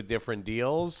systems with different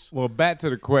deals. Well, back to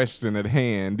the question at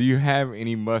hand. Do you have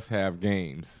any must-have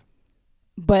games?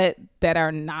 But that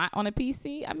are not on a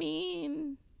PC? I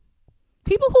mean,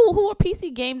 people who are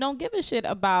PC game don't give a shit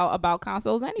about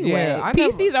consoles anyway. Yeah,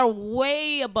 PCs are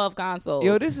way above consoles.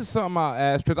 Yo, this is something I'll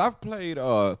ask, because I've played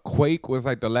Quake was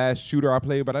like the last shooter I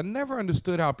played, but I never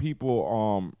understood how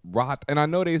people rock. And I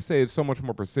know they say it's so much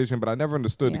more precision, but I never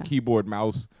understood the keyboard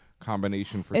mouse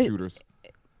combination for shooters.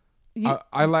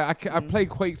 I played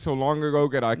Quake so long ago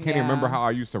that I can't even remember how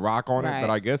I used to rock on it, but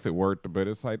I guess it worked. But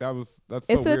it's like that's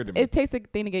so weird to me. It takes a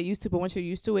thing to get used to, but once you're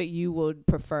used to it, you would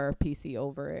prefer PC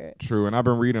over it. True, and I've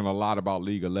been reading a lot about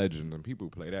League of Legends, and people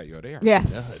who play that, they are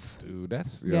nuts, dude.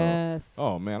 That's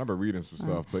oh man, I've been reading some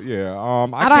stuff, but I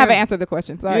don't have to answer the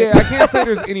question. Sorry. Yeah, I can't say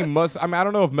there's any must. I mean, I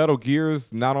don't know if Metal Gear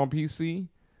is not on PC,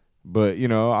 but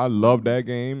I love that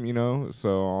game.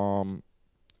 So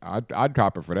I'd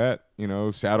cop it for that. You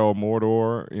know, Shadow of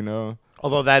Mordor. You know,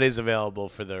 Although that is available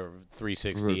for the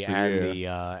 360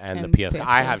 and the PS.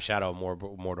 I have Shadow of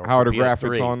Mordor. How are the PS3.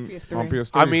 graphics on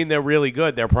PS3? I mean, they're really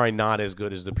good. They're probably not as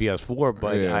good as the PS4,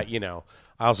 but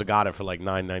I also got it for like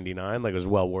 $9.99. Like, it was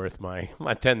well worth my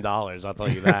 $10. I'll tell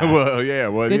you that.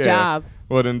 Good job.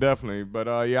 Well, then definitely. But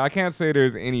I can't say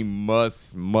there's any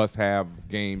must-have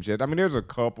games yet. I mean, there's a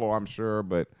couple, I'm sure,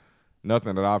 but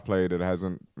nothing that I've played that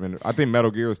hasn't been. I think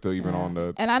Metal Gear is still even on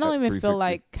the. And I don't even feel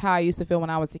like how I used to feel when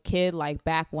I was a kid, like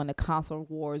back when the console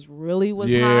wars really was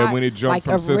hot. Yeah, when it jumped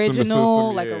from system to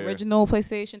system. Original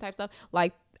PlayStation type stuff.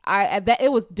 Like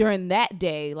it was during that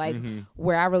day, like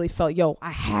where I really felt, I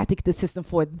had to get the system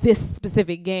for this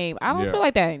specific game. I don't feel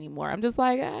like that anymore. I'm just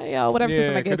like, whatever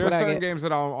system I get, there's what I get. certain games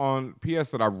that are on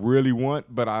PS that I really want,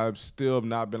 but I've still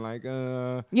not been like,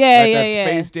 that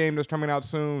space game that's coming out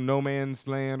soon, No Man's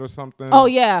Land or something. Oh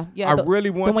yeah. I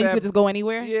really want the one that. You could just go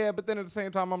anywhere. Yeah, but then at the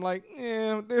same time, I'm like,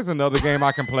 there's another game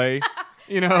I can play.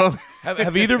 You know,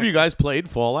 have either of you guys played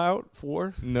Fallout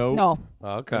 4? No.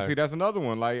 Okay. And see, that's another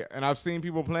one. Like, and I've seen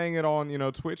people playing it on,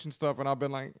 Twitch and stuff, and I've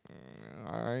been like,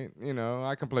 all right,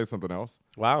 I can play something else.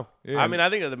 Wow. Yeah. I mean,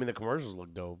 the commercials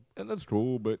look dope. And that's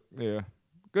cool, but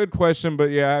good question. But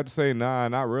I have to say, nah,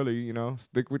 not really.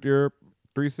 Stick with your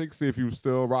 360 if you're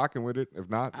still rocking with it. If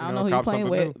not, I don't know who you're playing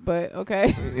with, but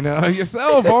okay.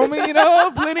 Yourself,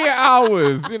 homie. Plenty of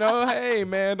hours. Hey,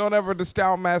 man, don't ever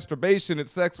discount masturbation.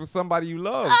 It's sex with somebody you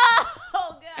love.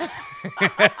 Oh, God.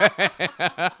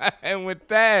 And with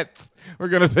that, we're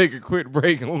going to take a quick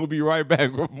break, and we'll be right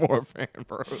back with more Fan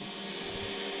Bros.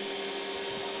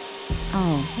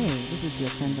 Oh, hey, this is your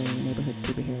friendly neighborhood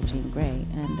superhero, Jean Grey,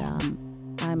 and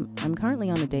I'm currently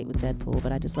on a date with Deadpool,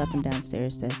 but I just left him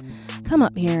downstairs to come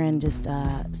up here and just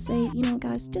say,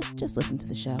 guys, just listen to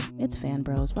the show. It's Fan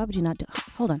Bros. Why would you not do?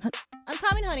 Hold on, I'm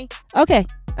coming, honey. Okay,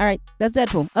 all right, that's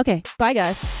Deadpool. Okay, bye,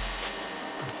 guys.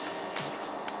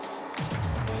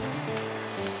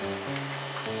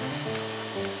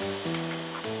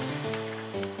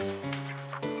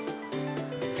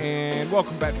 And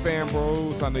welcome back, Fan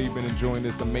Bros. I know you've been enjoying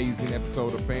this amazing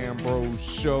episode of Fan Bros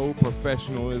Show.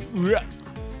 Professional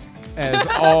as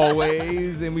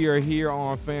always. And we are here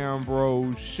on Fan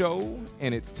Bros Show.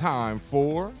 And it's time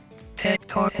for Tech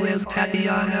Talk with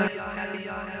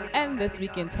Tatiana. And this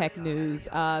week in tech news,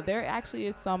 there actually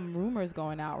is some rumors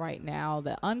going out right now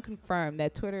that unconfirmed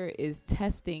that Twitter is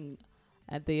testing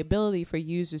the ability for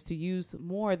users to use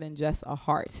more than just a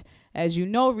heart. As you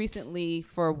know, recently,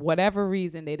 for whatever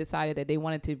reason, they decided that they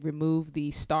wanted to remove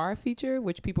the star feature,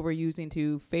 which people were using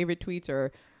to favorite tweets,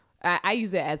 or I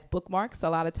use it as bookmarks. A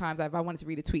lot of times if I wanted to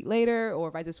read a tweet later, or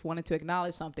if I just wanted to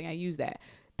acknowledge something, I use that.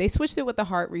 They switched it with the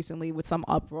heart recently with some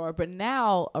uproar, but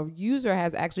now a user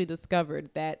has actually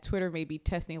discovered that Twitter may be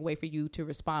testing a way for you to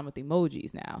respond with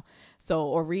emojis now,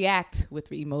 or react with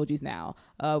emojis now.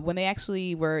 When they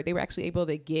were actually able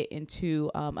to get into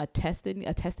a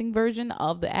testing version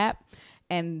of the app,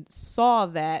 and saw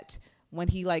that when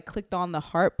he clicked on the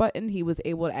heart button, he was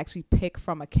able to actually pick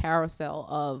from a carousel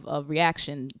of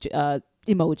reaction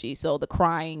emoji. So the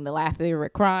crying, the laughter, they were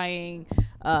crying,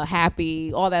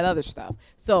 happy, all that other stuff.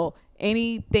 So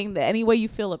any way you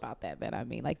feel about that,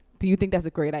 BenHaMeen, do you think that's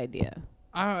a great idea?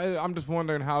 I'm just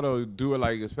wondering how to do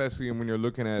it, especially when you're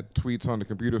looking at tweets on the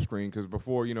computer screen, because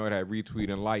before, it had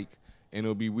retweet and like, and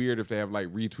it'll be weird if they have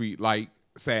retweet, like,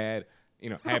 sad,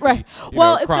 happy, right.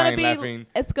 Well, it's crying,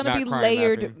 gonna be laughing,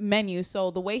 layered laughing. menu. So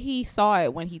the way he saw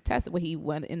it when he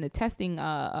went in the testing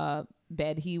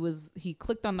bed, he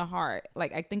clicked on the heart.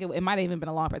 I think it might have even been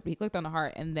a long press, but he clicked on the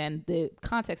heart, and then the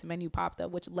context menu popped up,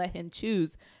 which let him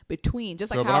choose between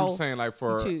but I'm just saying,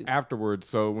 for afterwards.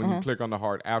 So when you click on the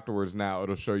heart afterwards, now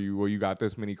it'll show you, well, you got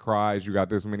this many cries, you got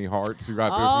this many hearts, you got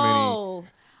this many.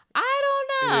 I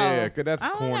don't know. Yeah, because that's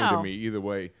corny to me either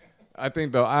way. I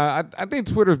think though, I think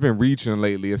Twitter's been reaching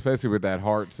lately, especially with that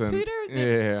hearts and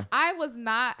I was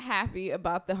not happy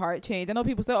about the heart change. I know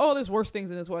people say, "Oh, there's worse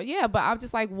things in this world." Yeah, but I'm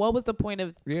just like, what was the point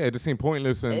of? Yeah, it just seemed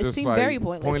pointless and it seemed very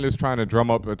pointless trying to drum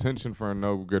up attention for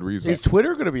no good reason. Is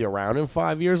Twitter going to be around in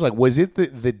 5 years? Was it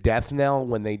the death knell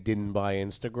when they didn't buy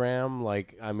Instagram?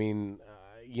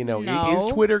 No.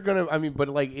 Is Twitter going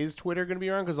to? Is Twitter going to be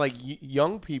around? Because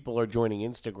young people are joining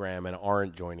Instagram and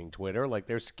aren't joining Twitter.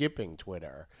 They're skipping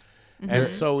Twitter. Mm-hmm.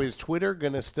 And so is Twitter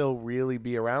going to still really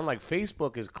be around?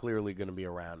 Facebook is clearly going to be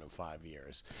around in 5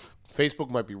 years.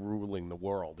 Facebook might be ruling the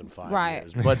world in 5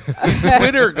 years. But is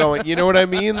Twitter going, you know what I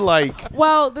mean?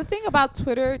 Well, the thing about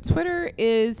Twitter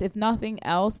is, if nothing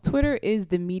else, Twitter is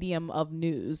the medium of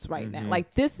news right now.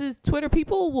 This is Twitter.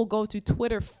 People will go to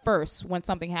Twitter first when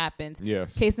something happens.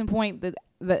 Yes. Case in point, the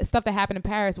the stuff that happened in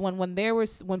Paris when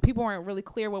people weren't really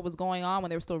clear what was going on, when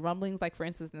there were still rumblings, like for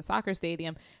instance in the soccer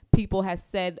stadium, people had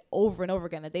said over and over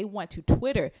again that they went to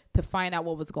Twitter to find out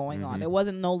what was going on. There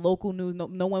wasn't no local news,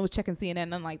 no one was checking CNN,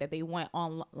 nothing like that. They went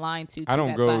online to I don't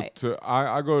that go site. to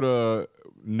I go to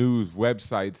news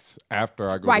websites after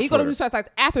I go Right, to you Twitter. go to news websites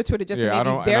after Twitter just Yeah, to I maybe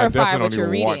don't verify and I what you're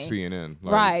definitely don't reading. even watch CNN.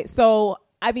 Like, Right. So,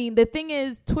 I mean, the thing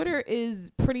is, Twitter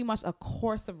is pretty much a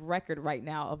course of record right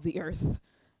now of the earth.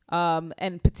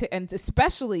 And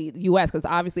especially the U.S., because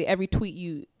obviously every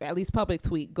tweet at least public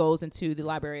tweet, goes into the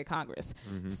Library of Congress.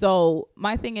 So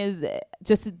my thing is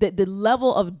just the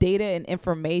level of data and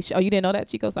information. Oh, you didn't know that,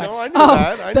 Chico? Sorry. No, I knew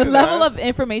that. The level of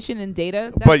information and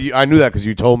data. But I knew that because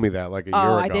you told me that like a year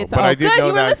ago. I did. But I did good, know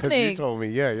you were that because listening. you told me.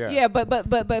 Yeah. Yeah,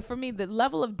 but for me, the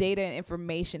level of data and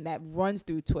information that runs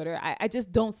through Twitter, I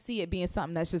just don't see it being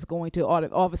something that's just going to all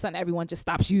of a sudden everyone just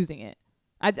stops using it.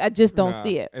 I just don't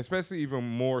see it. Especially even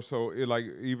more so,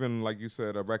 even like you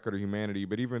said, a record of humanity,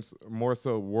 but even more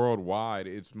so worldwide,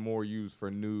 it's more used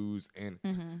for news and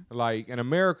like in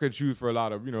America, it's used for a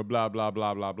lot of blah blah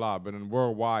blah blah blah. But in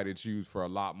worldwide, it's used for a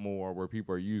lot more where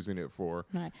people are using it for.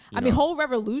 Right. I mean, whole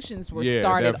revolutions were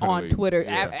started on definitely. Twitter.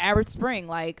 Yeah. Arab Spring,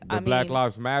 The Black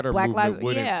Lives Matter movement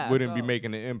wouldn't be so-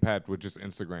 making an impact with just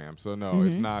Instagram. So no,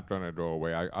 it's not going to go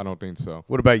away. I don't think so.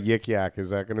 What about Yik Yak?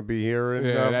 Is that going to be here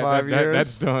in 5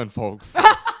 years? That's done, folks.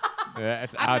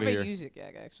 That's out I've of never here. used Yik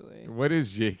Yak actually. What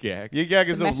is Yik Yak? Yik Yak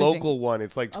is The the messaging. local one.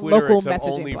 It's like A Twitter, local except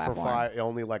messaging only platform.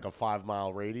 only like a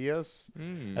 5-mile radius,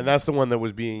 and that's the one that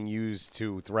was being used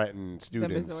to threaten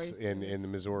students Missouri in the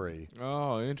Missouri.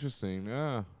 Oh, interesting.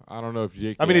 I don't know if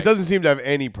Yik I mean, Yak- it doesn't seem to have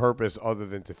any purpose other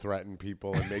than to threaten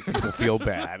people and make people feel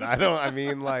bad.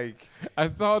 I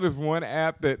saw this one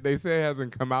app that they say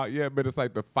hasn't come out yet, but it's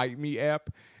like the Fight Me app.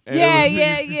 And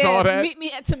Yeah. you saw that? Meet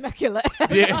me at Temecula.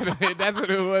 Yeah, that's what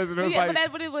it was. And it was Yeah, like, but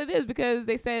that's what it is because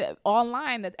they said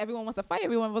online that everyone wants to fight.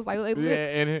 Everyone was like, let's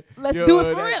do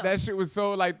it for real. That shit was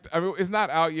so like, I mean, it's not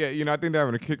out yet. I think they're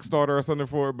having a Kickstarter or something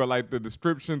for it, but like the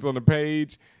descriptions on the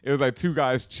page, it was like two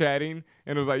guys chatting,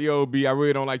 and it was like, "Yo, B, I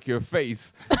really don't like your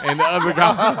face," and the other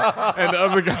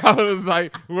guy was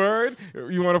like, "Word,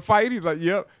 you want to fight?" He's like,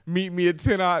 "Yep, meet me at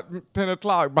 10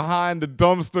 o'clock behind the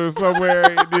dumpster somewhere,"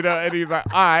 and he's like,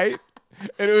 "All right."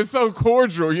 And it was so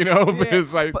cordial, but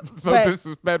it's like so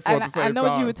disrespectful at the same time. I know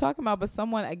what you were talking about, but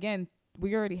someone, again,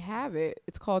 we already have it.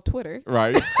 It's called Twitter.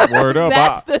 Right. Word up.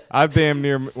 That's I damn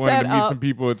near wanted to meet setup. some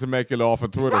people at Temecula off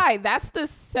of Twitter. Right. That's the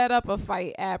setup a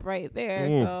fight app right there.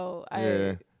 Ooh,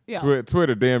 So,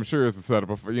 Twitter damn sure is the setup.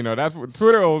 That's what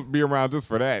Twitter will be around just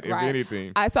for that, if Right.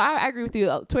 anything. I agree with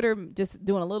you. Twitter just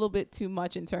doing a little bit too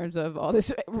much in terms of all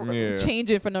this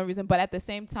changing for no reason. But at the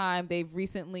same time, they've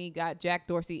recently got Jack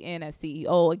Dorsey in as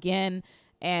CEO again,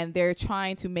 and they're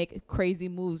trying to make crazy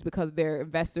moves because their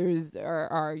investors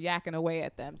are yakking away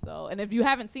at them. So, and if you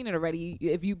haven't seen it already,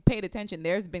 if you paid attention,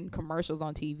 there's been commercials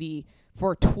on TV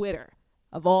for Twitter.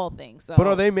 Of all things, so But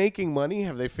are they making money?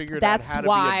 Have they figured out how to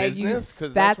be a business?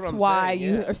 Because that's what I'm saying.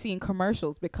 you are seeing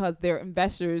commercials because their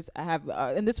investors have,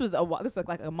 and this was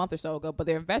like a month or so ago, but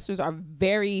their investors are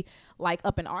very like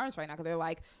up in arms right now because they're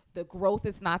like the growth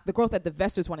that the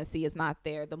investors want to see is not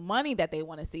there. The money that they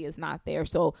want to see is not there.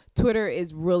 So Twitter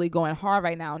is really going hard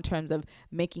right now in terms of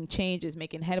making changes,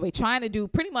 making headway, trying to do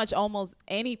pretty much almost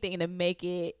anything to make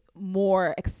it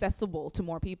more accessible to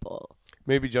more people.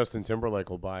 Maybe Justin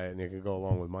Timberlake will buy it and it could go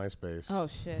along with MySpace. Oh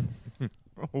shit.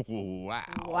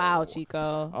 Wow,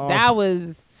 Chico. That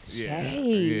was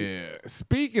shade. Yeah.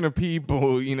 Speaking of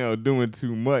people, doing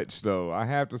too much, though, I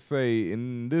have to say,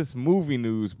 in this movie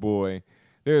news, boy,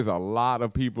 there's a lot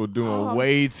of people doing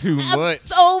way too much. I'm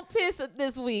so pissed at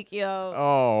this week, yo.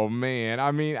 Oh, man.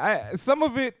 I mean, some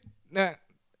of it...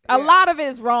 a lot of it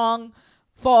is wrong,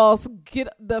 false.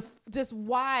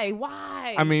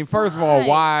 Why? I mean, first of all,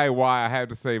 why? I have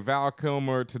to say, Val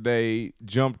Kilmer today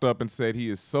jumped up and said he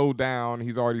is so down.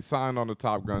 He's already signed on to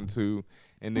Top Gun 2,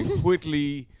 and then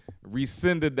quickly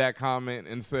rescinded that comment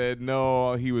and said,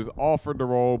 no, he was offered the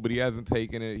role, but he hasn't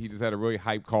taken it. He just had a really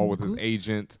hype call with his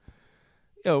agent.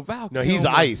 Yo, Val Kilmer. No, he's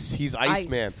Ice. He's Ice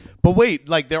Man. But wait,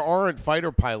 like there aren't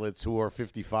fighter pilots who are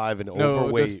 55 and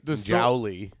overweight and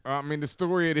jowly. I mean, the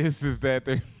story of this is that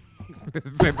they're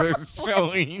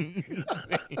showing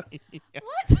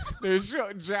they're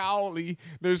jowly.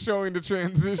 They're showing the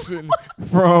transition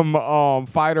from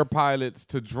fighter pilots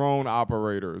to drone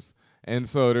operators. And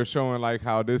so they're showing like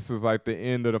how this is like the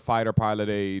end of the fighter pilot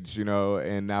age,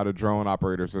 and now the drone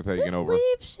operators are taking over.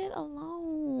 Leave shit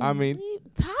alone. I mean,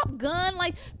 Top Gun,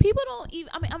 like people don't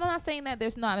even. I mean, I'm not saying that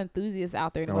there's not enthusiasts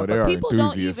out there anymore, there but are people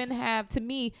enthusiasts. don't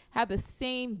even have the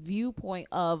same viewpoint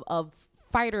of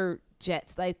fighter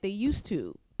jets like they used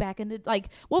to back in the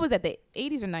what was that, the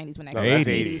 80s or 90s when that No, came out? that's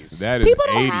 80s. 80s. That is People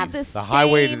don't 80s. have this The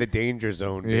highway to same- the danger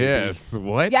zone. Baby. Yes.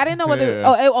 What? Yeah, I didn't know what Yeah.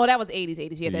 oh, that was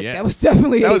 80s. Yeah, that Yes. was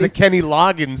definitely That 80s. was a Kenny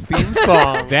Loggins theme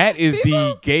song. That is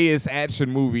the gayest action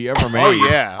movie ever made.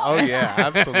 Oh yeah,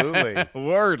 absolutely.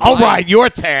 Word. All like- right, your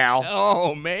towel.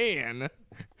 Oh man,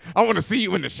 I want to see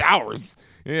you in the showers.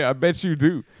 Yeah, I bet you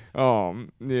do.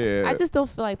 Yeah. I just don't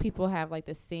feel like people have like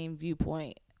the same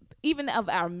viewpoint, even of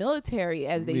our military,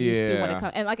 as they used to when Yeah. it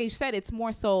comes. And like you said, it's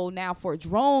more so now for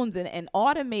drones and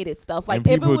automated stuff. Like And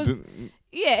if it people was, do-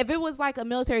 if it was like a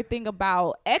military thing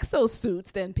about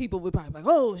exosuits, then people would probably be like,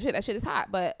 oh shit, that shit is hot.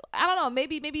 But I don't know,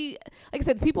 maybe like I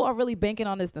said, people are really banking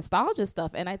on this nostalgia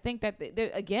stuff, and I think that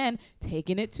they're again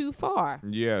taking it too far.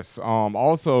 Yes.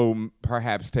 Also,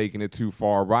 perhaps taking it too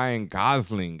far, Ryan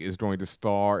Gosling is going to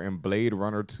star in Blade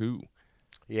Runner 2.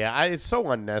 Yeah, it's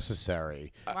so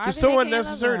unnecessary. Why Just are they so making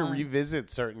unnecessary to another one? revisit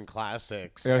certain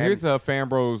classics. Yeah, And- here's a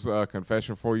FanBros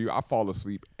confession for you. I fall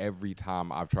asleep every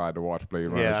time I've tried to watch Blade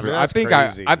Runner Yeah, I 2. mean, that's think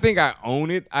crazy. I think I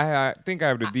own it. I think I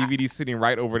have the DVD sitting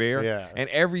right over there. Yeah. And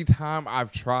every time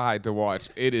I've tried to watch,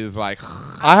 it is like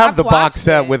I have I've the box watched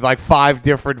set it. with like 5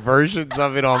 different versions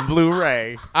of it on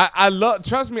Blu-ray. I love.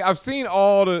 Trust me, I've seen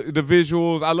all the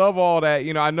visuals. I love all that.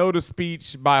 You know, I know the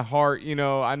speech by heart. You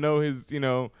know, I know his. You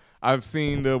know, I've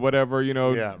seen the whatever. You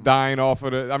know, Yeah. dying off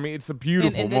of the. I mean, it's a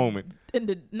beautiful moment. I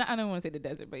don't want to say the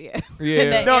desert, but yeah. Yeah. In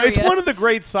that No, it's area. one of the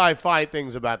great sci-fi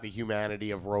things about the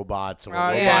humanity of robots. Or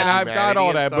robot Yeah, and I've got humanity all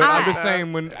and that, stuff but like I'm just that.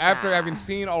 saying, when after having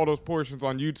seen all those portions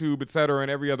on YouTube, et cetera,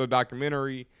 and every other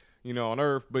documentary, you know, on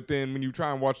Earth, but then when you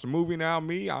try and watch the movie now,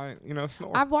 I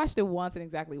snore. I've watched it once and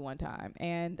exactly one time,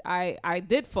 and I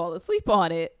did fall asleep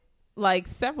on it like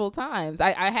several times.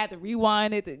 I had to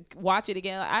rewind it to watch it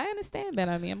again. I understand, Ben.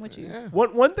 I mean, I'm with you. Yeah.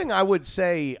 One thing I would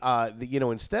say,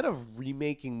 instead of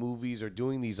remaking movies or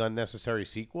doing these unnecessary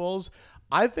sequels,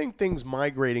 I think things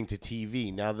migrating to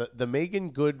TV. Now, the Megan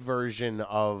Good version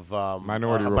of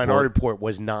Minority Report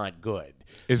was not good.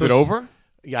 Is So it over?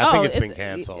 Yeah, I think Oh, it's been I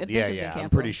canceled. think Yeah, it's been I'm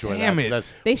canceled. pretty sure Damn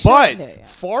that's it. They but shortened it, yeah.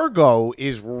 Fargo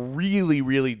is really,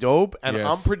 really dope, and Yes.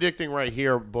 I'm predicting right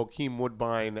here Bokeem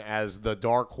Woodbine as the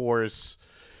dark horse.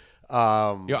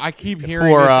 Yo, I keep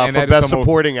hearing For, this, for and that is best the most-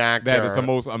 supporting actor. That is the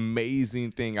most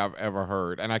amazing thing I've ever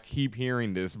heard, and I keep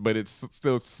hearing this, but it's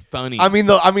still stunning. I mean,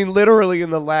 literally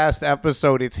in the last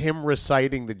episode, it's him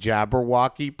reciting the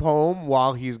Jabberwocky poem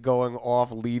while he's going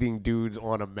off leading dudes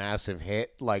on a massive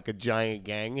hit, like a giant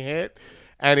gang hit.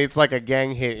 And it's like a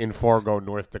gang hit in Fargo,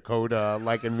 North Dakota,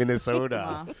 like in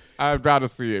Minnesota. Wow. I've got to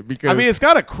see it because I mean, it's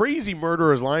got a crazy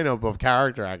murderer's lineup of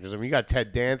character actors. I mean, you got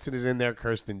Ted Danson is in there,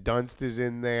 Kirsten Dunst is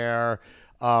in there.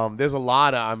 There's a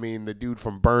lot of, the dude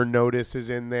from Burn Notice is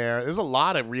in there. There's a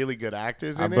lot of really good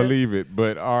actors I in it. believe it.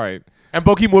 But all right, And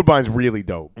Bokeem Woodbine's really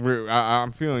dope.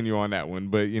 I'm feeling you on that one.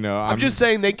 But I'm just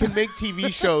saying they can make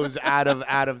TV shows out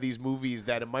of these movies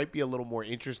that it might be a little more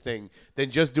interesting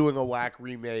than just doing a whack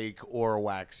remake or a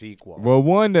whack sequel. Well,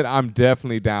 one that I'm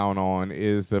definitely down on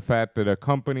is the fact that a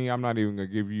company, I'm not even gonna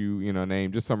give you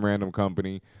name, just some random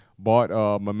company, bought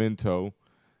Memento,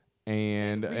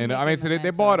 and I mean, so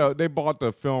they bought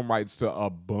the film rights to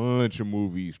a bunch of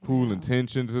movies. Cruel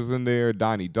Intentions is in there.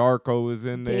 Donnie Darko is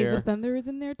in Days there. of Thunder is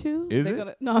in there too. Is They're it?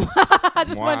 Gonna, no, I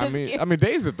just Why, wanted to. I mean,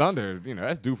 Days of Thunder,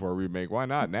 that's due for a remake. Why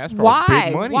not? NASCAR's Why?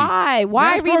 big money. Why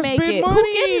NASCAR's remake big it?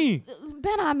 money.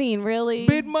 BenHaMeen, really?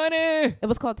 Big money. It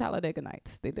was called Talladega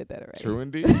Nights. They did that already. True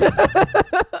indeed.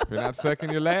 If you're not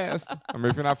second, you're last. I mean,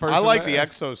 if you're not first, I you're like the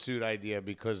last. exosuit idea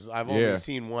because I've Yeah. only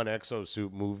seen one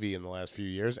exosuit movie in the last few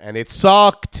years, and it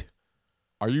sucked.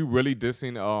 Are you really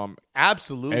dissing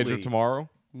Absolutely. Edge of Tomorrow?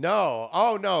 No.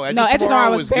 Oh, no. Edge No, of Edge of Tomorrow Tomorrow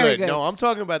was was very good. good. No, I'm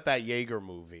talking about that Jaeger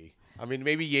movie. I mean,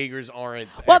 maybe Jaegers aren't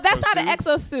Well, that's not an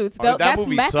exosuits. exosuits. Oh, that That's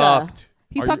movie Mecca. sucked.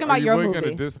 He's Are talking you- about are you your really gonna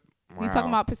movie. diss- He's Wow. talking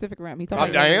about Pacific Rim. He's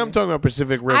talking about I your am movie. talking about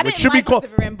Pacific Rim, I which didn't should be like called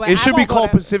Pacific Rim, but it I should be won't go called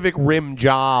there. Pacific Rim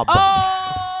Job.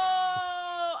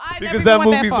 I because never that even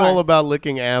went movie's far. all about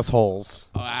licking assholes.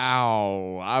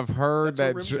 Wow, I've heard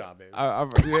That's that. what rim job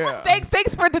is. Yeah.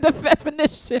 Thanks for the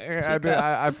definition. Yeah,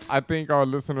 Chico. I think our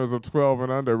listeners of 12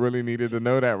 and under really needed to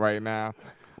know that right now.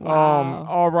 Wow.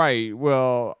 All right.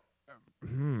 Well, I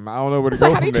don't know where to So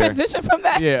go how do you from there. transition from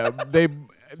that? Yeah,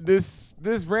 this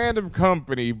random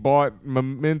company bought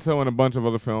Memento and a bunch of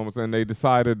other films, and they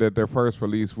decided that their first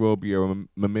release will be a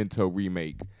Memento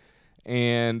remake.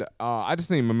 And I just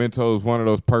think Memento is one of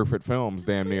those perfect films,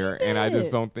 damn near, and I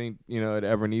just don't think it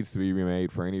ever needs to be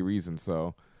remade for any reason.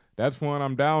 So that's one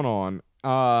I'm down on.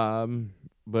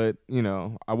 But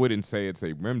I wouldn't say it's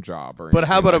a rim job or. But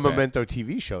how anything about a like that. Memento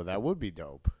TV show? That would be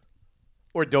dope.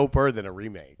 Or doper than a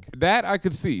remake. That I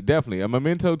could see, definitely. A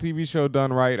Memento TV show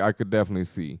done right, I could definitely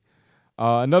see.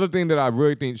 Another thing that I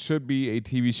really think should be a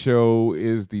TV show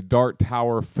is the Dark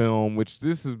Tower film, which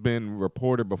this has been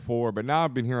reported before, but now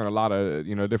I've been hearing a lot of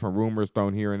different rumors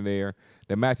thrown here and there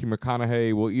that Matthew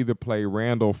McConaughey will either play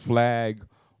Randall Flagg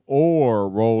or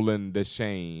Roland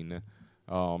Deschain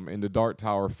in the Dark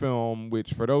Tower film,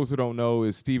 which for those who don't know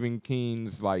is Stephen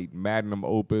King's like magnum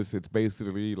opus. It's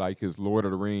basically like his Lord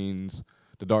of the Rings.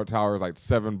 The Dark Tower is like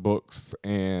 7 books,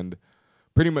 and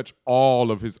pretty much all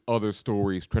of his other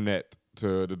stories connect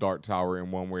to the Dark Tower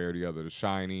in one way or the other. The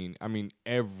Shining, I mean,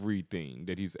 everything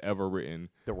that he's ever written.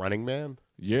 The Running Man?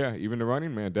 Yeah, even The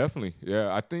Running Man, definitely.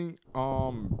 Yeah, I think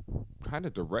kind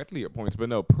of directly at points, but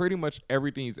no, pretty much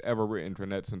everything he's ever written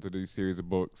connects into these series of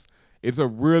books. It's a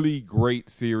really great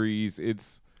series.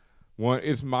 It's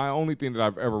my only thing that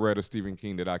I've ever read of Stephen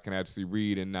King that I can actually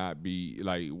read and not be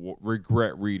like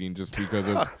regret reading just because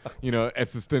of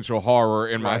existential horror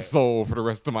in my soul for the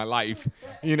rest of my life.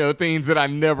 Things that I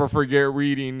never forget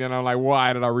reading, and I'm like,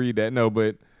 why did I read that? No,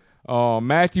 but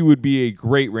Matthew would be a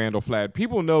great Randall Flagg.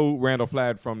 People know Randall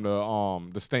Flagg from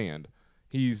the Stand.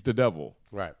 He's the devil.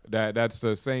 Right. That's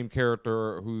the same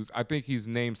character I think he's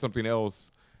named something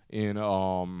else in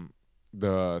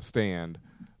the Stand.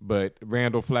 But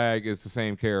Randall Flagg is the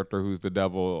same character who's the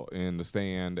devil in the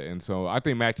Stand. And so I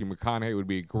think Matthew McConaughey would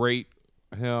be a great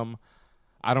him.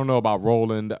 I don't know about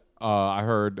Roland. I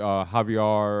heard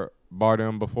Javier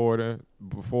Bardem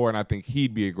before, and I think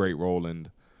he'd be a great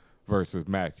Roland versus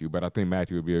Matthew. But I think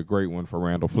Matthew would be a great one for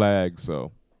Randall Flagg.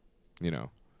 So,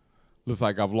 looks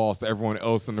like I've lost everyone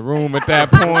else in the room at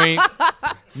that point.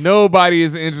 Nobody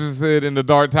is interested in the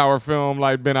Dark Tower film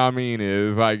like BenHaMeen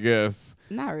is, I guess.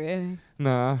 Not really.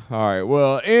 Nah. All right.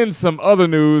 Well, in some other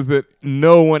news that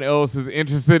no one else is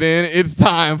interested in, it's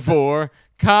time for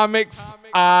Comics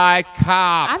I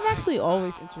Copped. I'm actually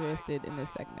always interested in this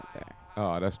segment, sir.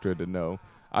 Oh, that's good to know.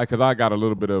 Because I got a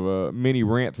little bit of a mini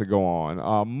rant to go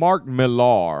on. Mark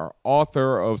Millar,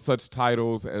 author of such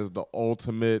titles as The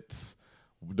Ultimates,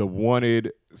 the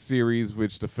Wanted series,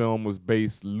 which the film was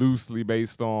loosely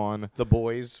based on. The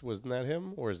Boys, wasn't that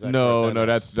him, or is that no? Garth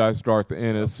Ennis? That's Garth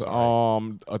Ennis.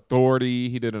 Authority,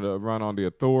 he did a run on the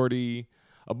Authority.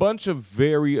 A bunch of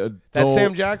very adult. That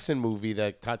Sam Jackson movie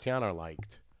that Tatiana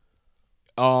liked.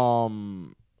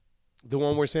 The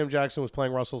one where Sam Jackson was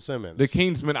playing Russell Simmons. The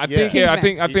Kingsman. I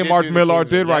Kingsman. think Mark Millar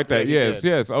did write that. Yeah,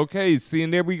 Yes. Okay. See,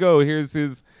 and there we go. Here's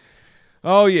his.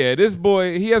 Oh yeah, this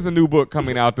boy, he has a new book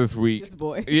coming out this week. This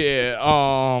boy. Yeah.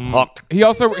 Huck. He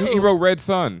also he wrote Red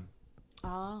Sun.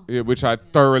 Oh. Yeah, which I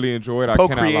thoroughly enjoyed. I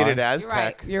Co-created cannot lie.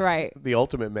 Aztec. You're right. The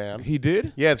Ultimate Man. He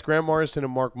did? Yeah, it's Grant Morrison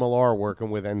and Mark Millar working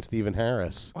with Stephen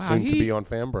Harris. Wow, Soon to be on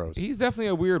FanBros. He's definitely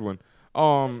a weird one.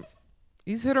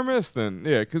 He's hit or miss then.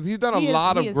 Yeah, because he's done a He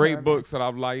lot is of hit or great miss. books that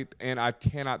I've liked, and I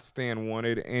cannot stand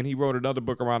Wanted. And he wrote another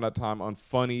book around that time on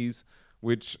funnies,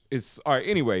 which is all right.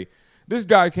 Anyway, this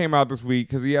guy came out this week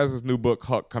because he has his new book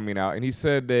Huck coming out, and he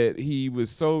said that he was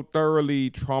so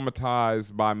thoroughly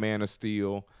traumatized by Man of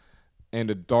Steel and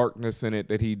the darkness in it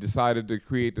that he decided to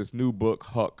create this new book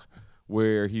Huck,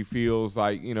 where he feels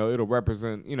like it'll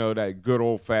represent that good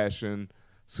old fashioned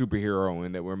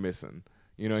superhero that we're missing.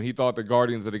 And he thought the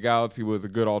Guardians of the Galaxy was a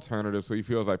good alternative, so he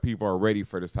feels like people are ready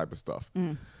for this type of stuff.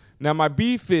 Now, my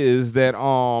beef is that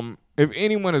if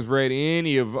anyone has read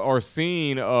any of or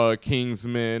seen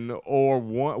Kingsman or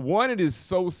Wanted is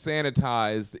so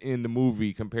sanitized in the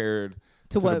movie compared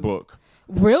to the book.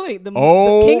 Really? The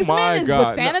Oh Kingsman my was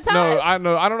God! sanitized?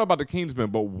 No, I don't know about the Kingsman,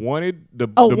 but Wanted the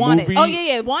Wanted. movie. Oh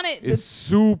yeah, Wanted is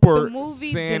super the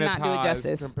movie sanitized did not do it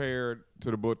justice compared to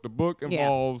the book. The book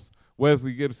involves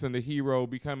Wesley Gibson, the hero,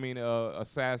 becoming an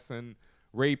assassin,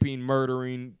 raping,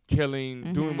 murdering,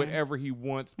 killing, doing whatever he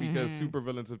wants because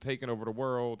supervillains have taken over the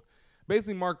world.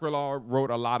 Basically, Mark Millar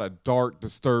wrote a lot of dark,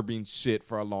 disturbing shit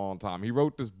for a long time. He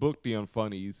wrote this book, The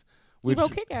Unfunnies. He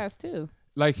wrote Kick-Ass, too.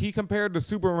 Like, he compared the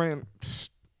Superman...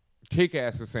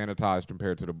 Kick-Ass is sanitized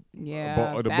compared to the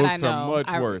the books are much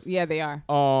worse. Yeah, they are.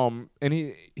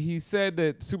 And he said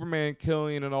that Superman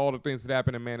killing and all the things that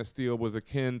happened in Man of Steel was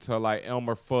akin to like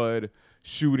Elmer Fudd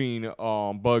shooting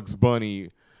Bugs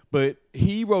Bunny, but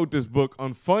he wrote this book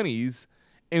on funnies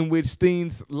in which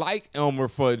things like Elmer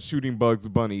Fudd shooting Bugs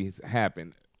Bunny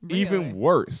happened. Really? Even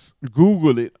worse.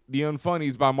 Google it. The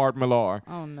Unfunnies by Mark Millar.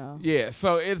 Oh no. Yeah,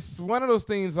 so it's one of those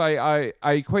things I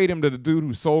equate him to the dude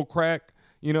who sold crack.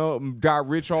 Got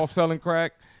rich off selling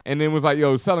crack, and then was like,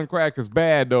 yo, selling crack is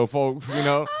bad, though, folks,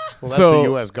 Well, that's the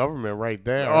U.S. government right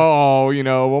there. Oh,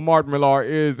 well, Mark Millar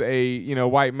is a,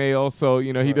 white male, so,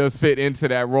 he does fit into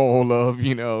that role of,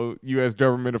 U.S.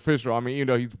 government official. I mean,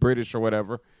 he's British or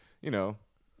whatever.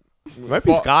 Might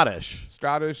be Scottish.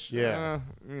 Scottish. Yeah.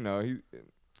 He.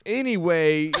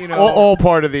 Anyway, all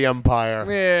part of the empire.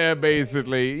 Yeah,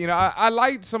 basically. I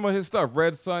liked some of his stuff.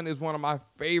 Red Sun is one of my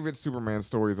favorite Superman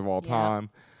stories of all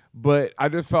time. But I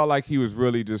just felt like he was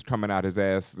really just coming out his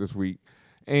ass this week.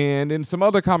 And in some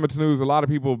other comics news, a lot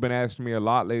of people have been asking me a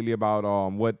lot lately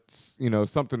about what's,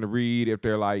 something to read if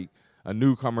they're like a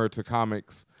newcomer to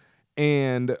comics.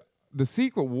 And the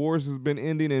Secret Wars has been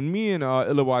ending, and me and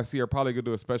YC are probably going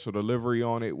to do a special delivery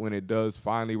on it when it does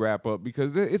finally wrap up,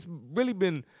 because it's really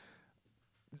been,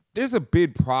 there's a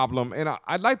big problem, and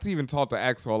I'd like to even talk to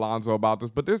Axel Alonso about this,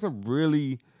 but there's a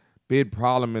really big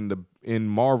problem in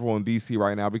Marvel and DC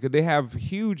right now, because they have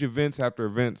huge events after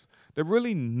events that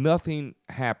really nothing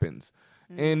happens.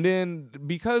 And then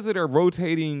because of their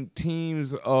rotating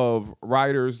teams of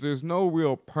writers, there's no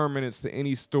real permanence to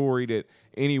any story that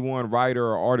any one writer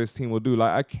or artist team will do.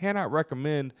 Like, I cannot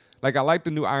recommend, like, I like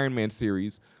the new Iron Man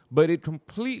series, but it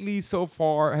completely so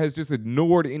far has just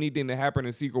ignored anything that happened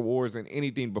in Secret Wars and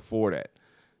anything before that.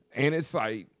 And it's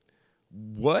like,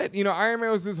 what? Iron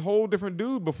Man was this whole different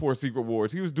dude before Secret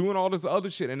Wars. He was doing all this other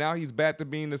shit, and now he's back to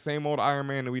being the same old Iron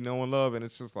Man that we know and love, and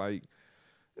it's just like,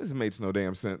 this makes no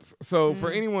damn sense. So for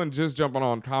anyone just jumping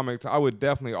on comics, I would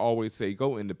definitely always say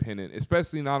go independent,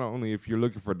 especially not only if you're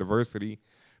looking for diversity,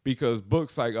 because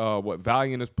books like what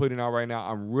Valiant is putting out right now,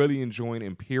 I'm really enjoying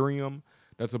Imperium.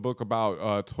 That's a book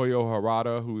about Toyo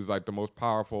Harada, who's like the most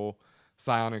powerful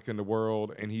psionic in the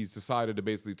world, and he's decided to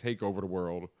basically take over the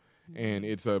world. And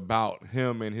it's about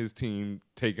him and his team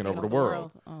taking over the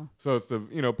world. Oh. So it's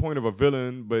the point of a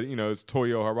villain, but it's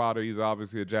Toyo Harada. He's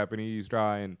obviously a Japanese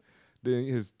guy, and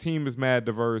his team is mad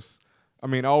diverse. I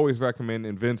mean, I always recommend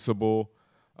Invincible.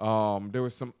 There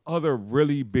was some other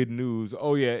really big news.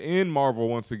 Oh, yeah, in Marvel,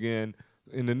 once again,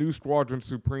 in the new Squadron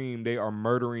Supreme, they are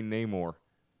murdering Namor.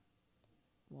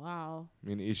 Wow.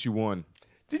 In issue 1.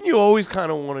 Didn't you always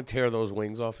kind of want to tear those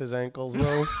wings off his ankles,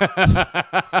 though?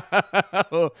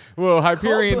 Well,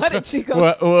 Hyperion. Cold-blooded, Chico.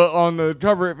 Well, on the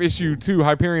cover of issue 2,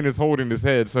 Hyperion is holding his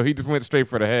head, so he just went straight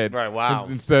for the head. Right, wow.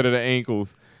 Instead of the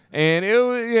ankles. And it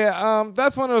was,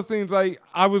 that's one of those things, like,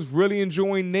 I was really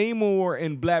enjoying Namor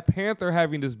and Black Panther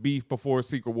having this beef before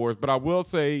Secret Wars, but I will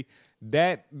say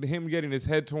that him getting his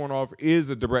head torn off is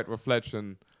a direct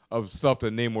reflection of stuff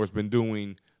that Namor's been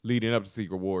doing leading up to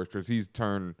Secret Wars, because he's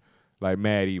turned, like,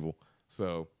 mad evil.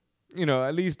 So,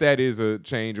 at least that is a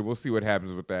change, and we'll see what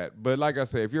happens with that. But like I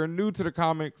said, if you're new to the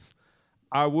comics,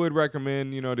 I would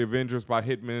recommend, The Avengers by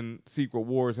Hickman. Secret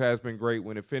Wars has been great.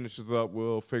 When it finishes up,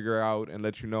 we'll figure out and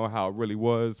let you know how it really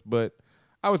was. But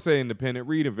I would say independent.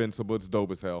 Read Invincible. It's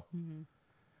dope as hell. Mm-hmm.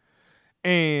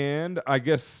 And I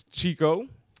guess, Chico,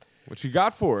 what you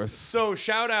got for us? So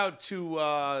shout out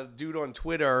to dude on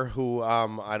Twitter who,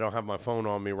 I don't have my phone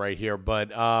on me right here,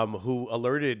 but who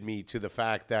alerted me to the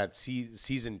fact that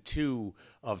season 2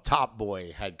 of Top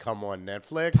Boy had come on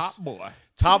Netflix.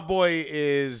 Top Boy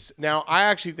is, now I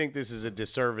actually think this is a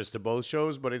disservice to both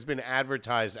shows, but it's been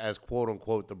advertised as quote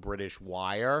unquote the British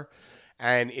Wire.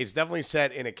 And it's definitely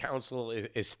set in a council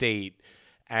estate.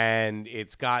 And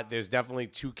there's definitely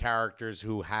 2 characters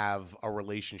who have a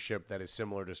relationship that is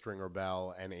similar to Stringer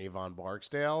Bell and Avon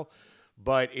Barksdale.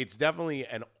 But it's definitely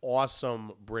an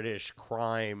awesome British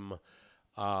crime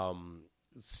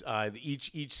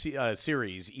each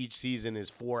series. Each season is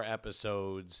 4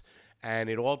 episodes.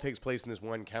 And it all takes place in this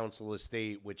one council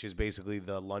estate, which is basically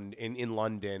in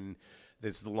London.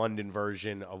 That's the London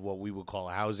version of what we would call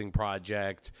a housing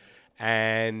project.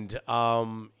 And,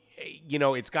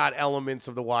 it's got elements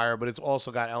of The Wire, but it's also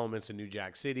got elements of New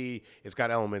Jack City. It's got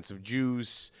elements of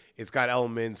Juice. It's got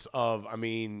elements of,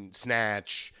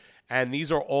 Snatch. And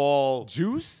these are all...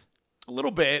 Juice? A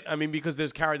little bit. Because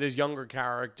there's younger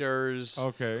characters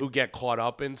who get caught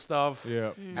up in stuff.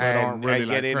 Yeah. And really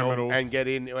get in criminals. and get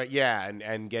in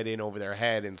and get in over their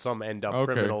head, and some end up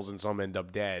criminals and some end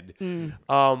up dead.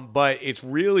 But it's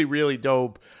really, really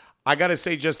dope. I gotta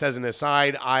say, just as an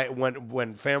aside, when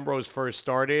FanBros first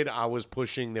started, I was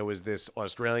pushing, there was this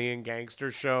Australian gangster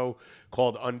show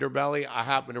called Underbelly. I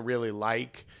happen to really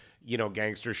like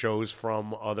gangster shows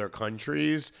from other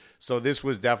countries. So this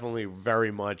was definitely very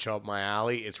much up my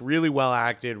alley. It's really well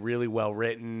acted, really well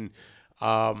written.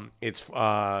 It's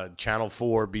Channel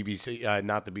 4, BBC,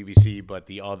 not the BBC, but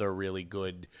the other really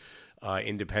good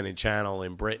independent channel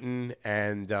in Britain.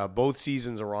 And both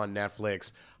seasons are on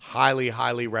Netflix. Highly,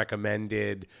 highly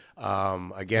recommended.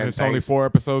 Again, and it's only 4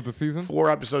 episodes a season?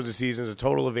 4 episodes a season. It's a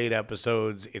total of 8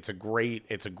 episodes. It's a great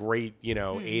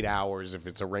 8 hours if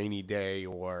it's a rainy day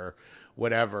or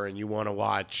whatever and you want to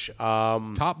watch.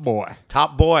 Top Boy.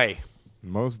 Top Boy.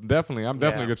 Most definitely. I'm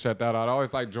definitely Yeah. going to check that out. I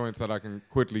always like joints that I can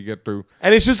quickly get through.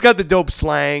 And it's just got the dope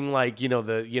slang, like,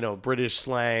 the British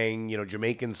slang,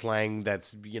 Jamaican slang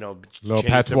that's, Little changed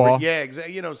patois. Yeah,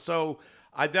 exactly. So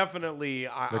I definitely. The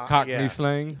Cockney yeah.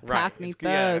 slang. Right. Cockney It's,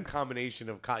 yeah, a thug. combination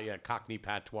of Cockney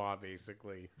patois,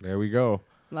 basically. There we go.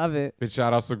 Love it. Big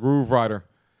shout outs to Groove Rider.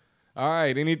 All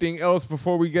right. Anything else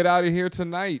before we get out of here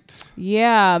tonight?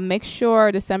 Yeah, make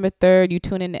sure December 3rd you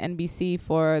tune in to NBC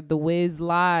for The Wiz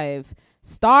Live,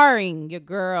 starring your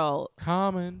girl,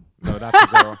 Common. No,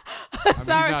 that's your girl. I mean,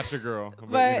 Sorry. he's not your girl. But,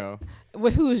 But- you know.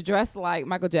 who's dressed like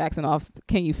Michael Jackson off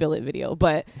Can You Feel It video.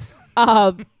 But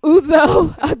Uzo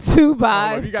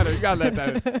Adubai. Oh, you gotta let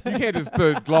that. You can't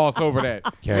just gloss over that.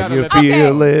 Can you you gotta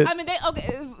feel let it? I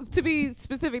mean, to be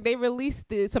specific, they released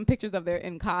some pictures of their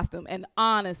in costume, and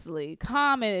honestly,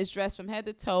 Common is dressed from head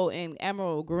to toe in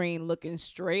emerald green, looking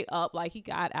straight up like he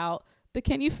got out the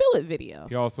Can You Feel It video.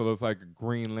 He also looks like a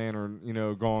Green Lantern,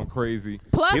 going crazy.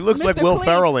 Plus, He looks like Mr. Will Clean,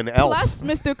 Ferrell in Elf. Plus,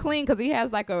 Mr. Clean, because he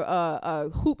has like a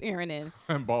hoop earring in.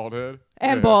 And bald head.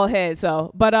 And Yeah. bald head.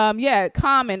 So, but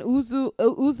Common, Uzo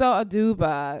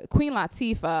Aduba, Queen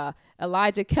Latifah,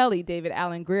 Elijah Kelly, David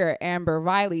Allen Greer, Amber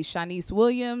Riley, Shanice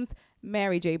Williams,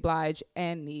 Mary J. Blige,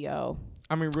 and Neo.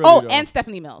 I mean, really. Though, And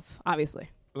Stephanie Mills, obviously.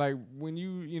 like when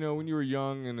when you were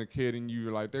young and a kid and you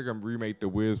were like, they're gonna remake The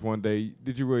Wiz one day.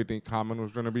 Did you really think Common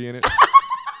was gonna be in it?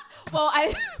 Well,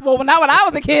 not when I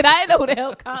was a kid. I didn't know who the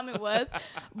hell Common was,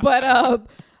 but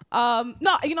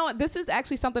no, you know what? This is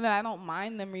actually something that I don't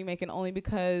mind them remaking, only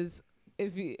because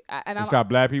if you and I It's got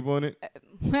black people in it.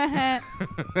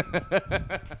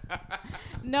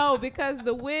 No, because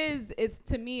The Wiz is,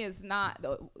 to me, is not.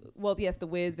 Well, yes, The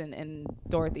Wiz and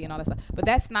Dorothy and all that stuff, but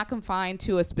that's not confined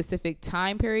to a specific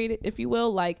time period, if you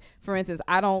will. Like, for instance,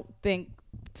 I don't think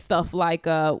stuff like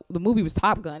the movie was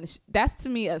Top Gun. That's to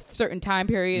me a certain time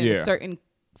period and Yeah. a certain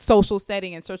social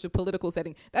setting and social political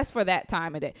setting. That's for that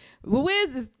time of day. The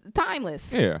Wiz is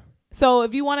timeless. Yeah. So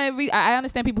if you want to, I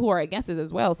understand people who are against it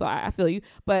as well. So I feel you,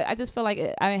 but I just feel like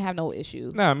I didn't have no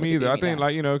issue. Nah, with me it either. being I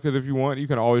think redone. because if you want, you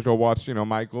can always go watch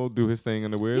Michael do his thing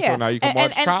in The Wiz. Yeah, So now you can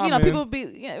watch and Common. people be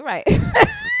right.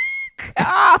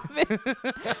 Common.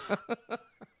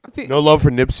 No love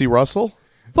for Nipsey Russell?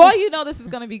 For all you know, this is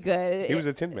gonna be good. He was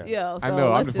a Tin Man. Yo, so I know.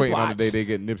 I'm let's just waiting on the watch. day they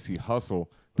get Nipsey Hussle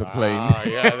to play. Oh,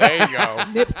 yeah, there you go.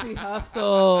 Nipsey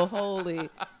Hussle, holy.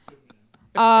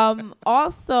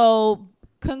 Also,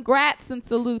 congrats and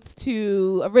salutes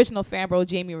to original FanBro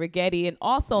Jamie Rigetti and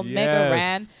also Mega Yes.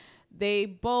 Ran. They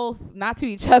both, not to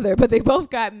each other, but they both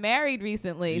got married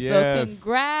recently. Yes. So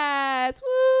congrats.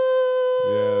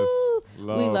 Woo! Yes.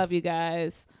 We love you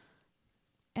guys.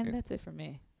 And that's it for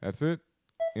me. That's it.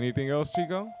 Anything else,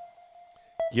 Chico?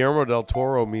 Guillermo del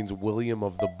Toro means William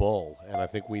of the Bull, and I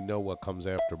think we know what comes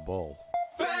after Bull.